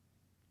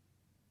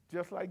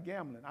 Just like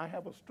gambling. I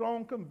have a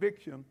strong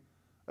conviction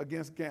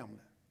against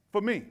gambling.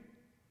 For me.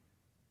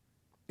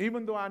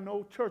 Even though I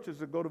know churches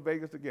that go to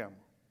Vegas to gamble.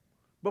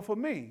 But for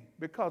me,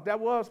 because that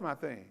was my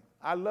thing.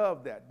 I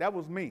loved that. That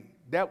was me.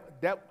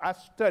 That I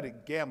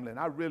studied gambling.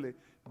 I really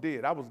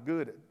did. I was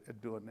good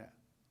at doing that.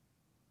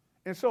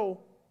 And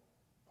so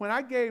when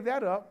I gave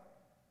that up,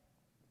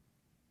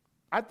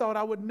 I thought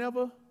I would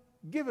never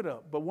give it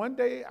up. But one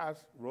day I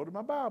wrote in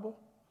my Bible,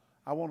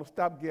 I want to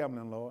stop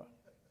gambling, Lord.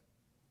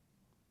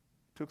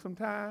 Took some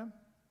time,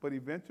 but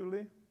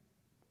eventually,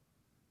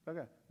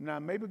 okay. Now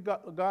maybe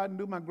God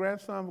knew my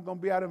grandson was going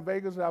to be out in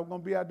Vegas. I was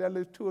going to be out there at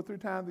least 2 or 3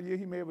 times a year.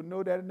 He may have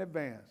known that in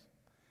advance.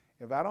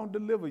 If I don't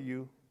deliver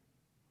you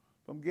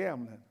from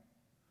gambling,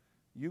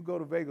 you go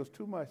to Vegas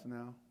too much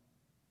now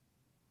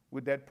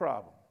with that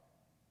problem.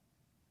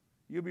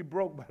 You'll be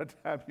broke by the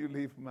time you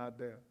leave from out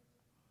there.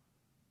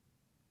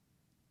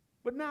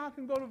 But now I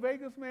can go to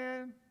Vegas,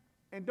 man,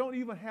 and don't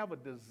even have a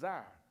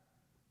desire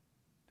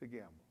to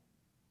gamble.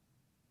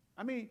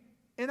 I mean,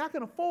 and I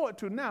can afford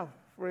to now,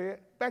 Fred.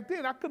 Back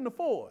then, I couldn't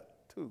afford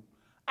to.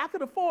 I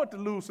could afford to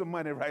lose some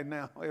money right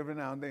now, every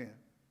now and then.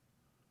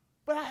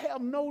 But I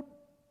have no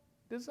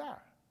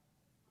desire.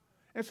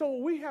 And so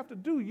what we have to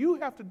do, you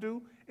have to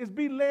do, is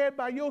be led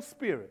by your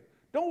spirit.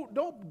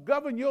 Don't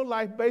govern your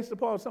life based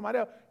upon somebody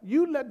else.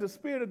 You let the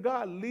Spirit of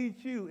God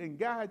lead you and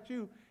guide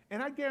you,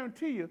 and I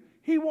guarantee you,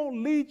 He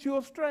won't lead you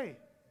astray.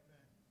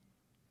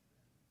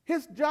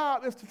 His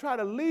job is to try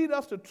to lead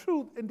us to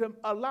truth and to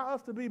allow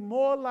us to be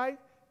more like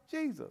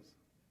Jesus.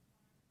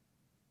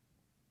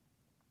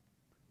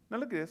 Now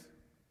look at this.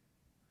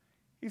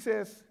 He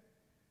says,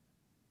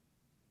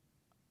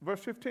 verse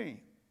 15,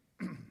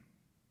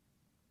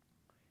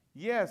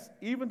 yes,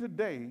 even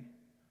today,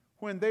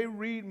 when they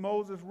read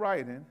Moses'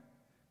 writing,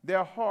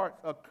 their hearts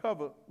are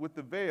covered with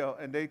the veil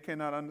and they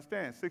cannot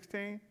understand.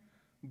 16,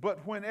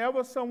 but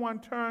whenever someone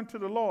turns to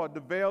the Lord,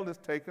 the veil is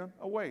taken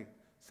away.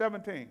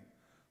 17,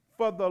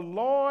 for the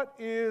Lord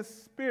is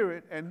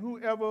spirit, and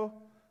wherever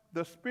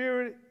the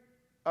Spirit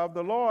of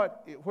the Lord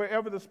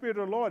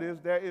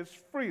is, there is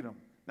freedom.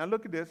 Now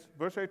look at this,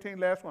 verse 18,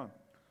 last one.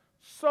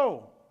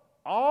 So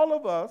all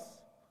of us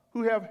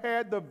who have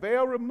had the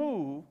veil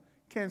removed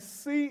can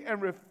see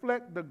and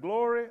reflect the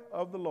glory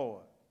of the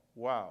Lord.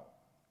 Wow.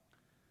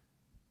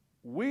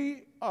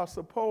 We are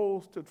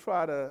supposed to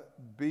try to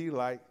be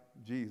like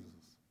Jesus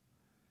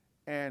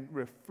and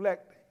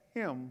reflect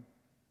Him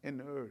in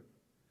the earth.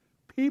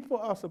 People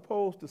are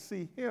supposed to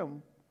see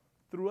Him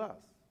through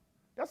us.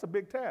 That's a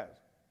big task.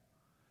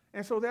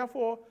 And so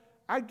therefore,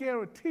 I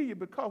guarantee you,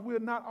 because we're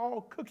not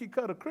all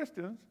cookie-cutter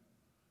Christians,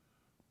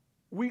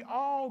 we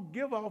all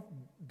give off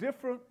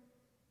different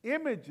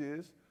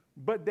images,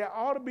 but there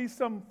ought to be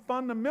some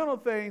fundamental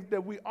things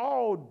that we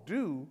all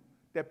do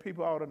that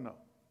people ought to know.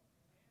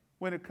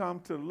 When it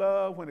comes to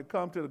love, when it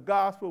comes to the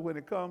gospel, when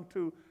it comes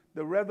to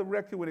the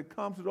resurrection, when it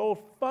comes to those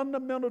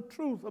fundamental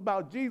truths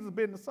about Jesus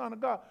being the Son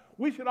of God,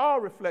 we should all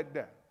reflect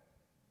that.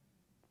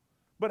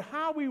 But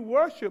how we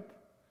worship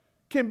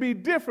can be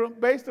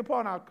different based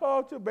upon our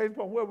culture, based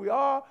upon where we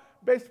are,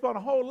 based upon a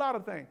whole lot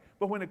of things.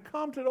 But when it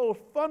comes to those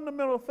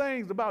fundamental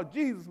things about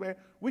Jesus, man,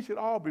 we should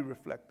all be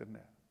reflecting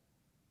that.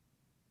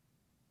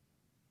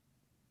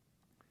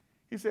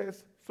 He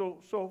says,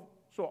 so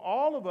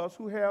all of us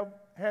who have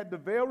had the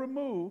veil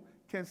removed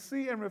can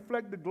see and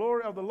reflect the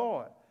glory of the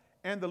Lord.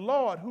 And the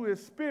Lord, who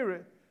is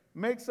Spirit,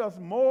 makes us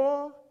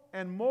more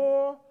and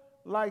more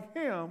like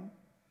Him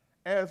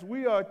as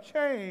we are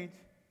changed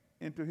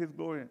into His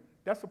glory.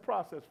 That's a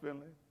process,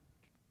 Finley.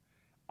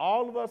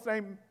 All of us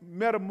ain't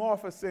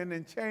metamorphosing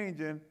and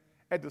changing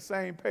at the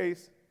same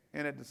pace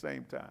and at the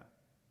same time.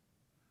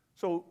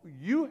 So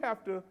you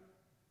have to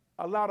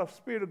allow the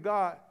Spirit of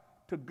God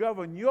to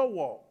govern your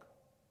walk,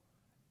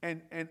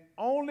 and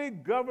only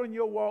govern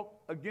your walk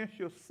against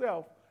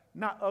yourself,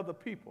 not other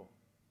people.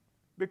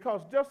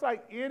 Because just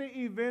like any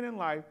event in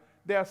life,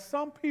 there are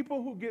some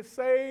people who get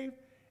saved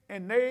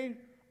and they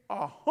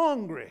are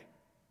hungry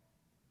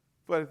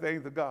for the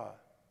things of God.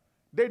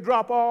 They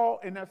drop all,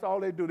 and that's all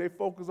they do. They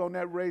focus on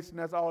that race, and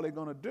that's all they're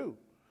going to do.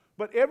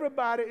 But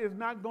everybody is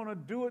not going to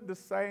do it the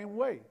same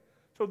way.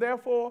 So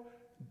therefore,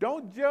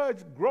 don't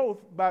judge growth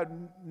by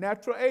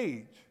natural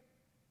age.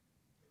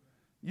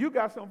 You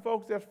got some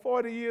folks that's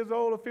 40 years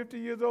old or 50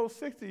 years old,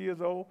 60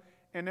 years old,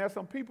 and there's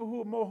some people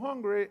who are more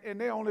hungry, and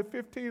they're only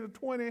 15 to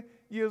 20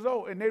 years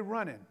old, and they're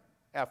running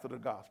after the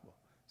gospel,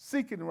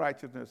 seeking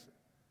righteousness.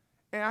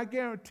 And I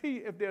guarantee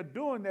if they're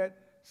doing that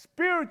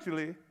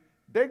spiritually,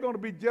 they're going to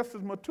be just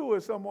as mature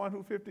as someone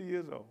who's 50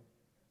 years old.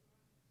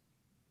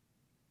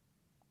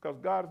 Because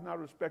God does not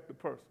respect the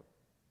person.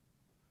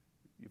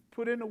 You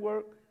put in the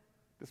work,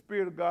 the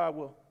Spirit of God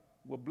will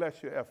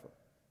bless your effort.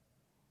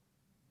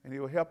 And He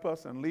will help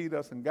us and lead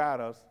us and guide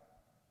us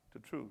to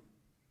truth.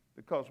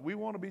 because we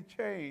want to be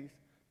changed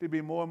to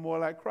be more and more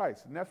like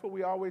Christ. And that's what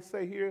we always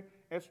say here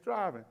at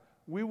Striving.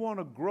 We want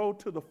to grow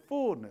to the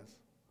fullness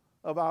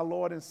of our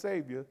Lord and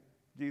Savior,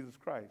 Jesus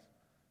Christ.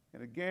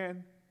 And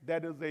again,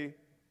 that is a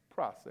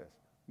process.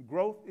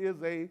 Growth is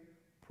a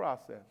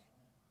process.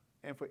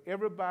 And for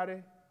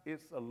everybody,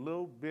 it's a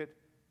little bit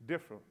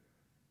different.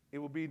 It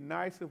would be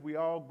nice if we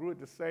all grew at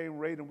the same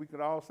rate and we could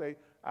all say,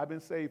 I've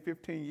been saved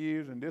 15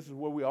 years and this is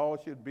where we all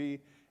should be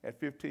at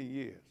 15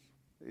 years.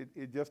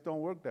 It just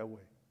don't work that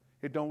way.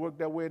 It don't work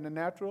that way in the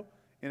natural,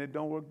 and it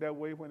don't work that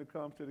way when it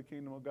comes to the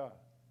kingdom of God.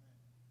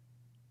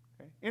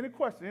 Okay? Any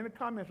questions, any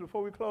comments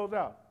before we close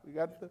out? We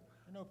got the...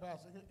 You know,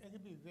 Pastor, it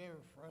can be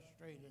very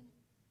frustrating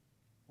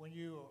when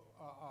you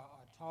are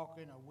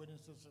talking or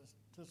witnessing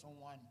to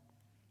someone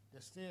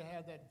that still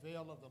have that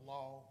veil of the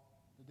law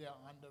that they're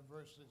under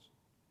versus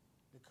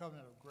the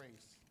covenant of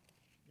grace.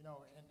 You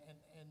know,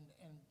 and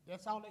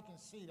that's all they can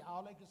see.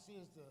 All they can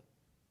see is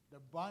the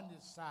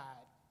bondage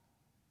side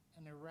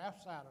and the wrath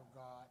side of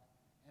God,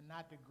 and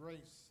not the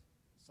grace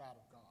side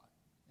of God.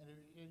 And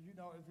you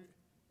know,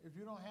 if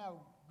you don't have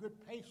good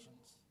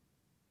patience,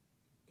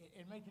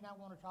 it makes you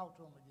not want to talk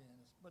to them again.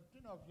 But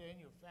you know, if you're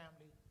in your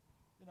family,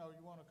 you know,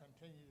 you want to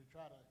continue to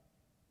try to,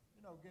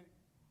 you know, get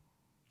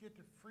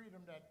the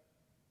freedom that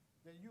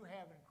you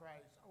have in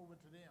Christ over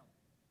to them.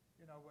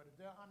 You know, but if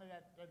they're under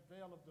that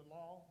veil of the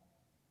law,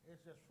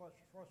 it's just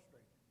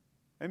frustrating.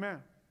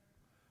 Amen.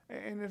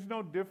 And it's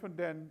no different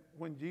than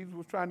when Jesus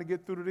was trying to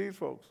get through to these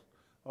folks.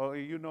 Or,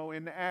 you know,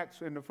 in the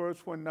Acts, in the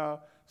first when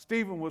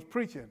Stephen was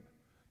preaching,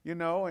 you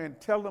know, and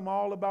tell them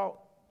all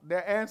about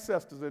their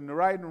ancestors and the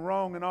right and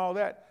wrong and all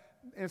that.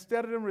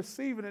 Instead of them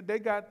receiving it,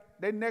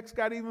 their necks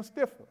got even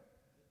stiffer.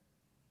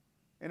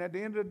 And at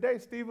the end of the day,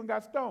 Stephen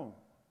got stoned.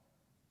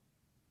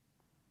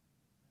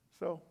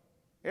 So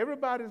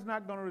everybody's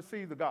not going to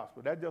receive the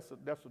gospel.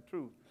 That's the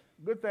truth.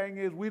 Good thing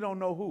is we don't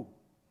know who.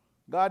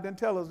 God didn't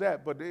tell us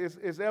that, but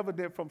it's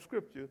evident from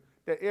Scripture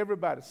that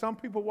everybody, some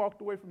people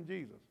walked away from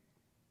Jesus.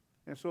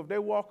 And so if they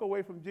walk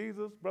away from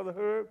Jesus, Brother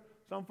Herb,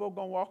 some folk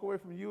going to walk away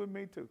from you and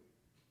me too.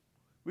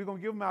 We're going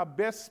to give them our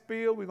best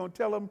spiel. We're going to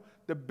tell them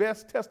the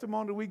best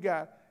testimony we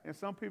got, and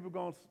some people are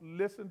going to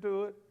listen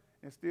to it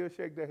and still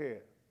shake their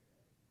head.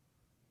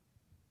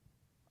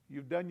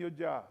 You've done your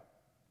job.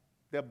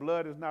 Their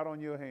blood is not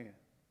on your hand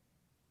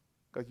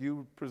because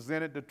you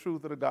presented the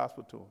truth of the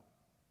gospel to them.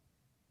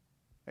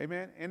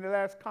 Amen. Any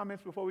last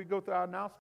comments before we go through our announcement?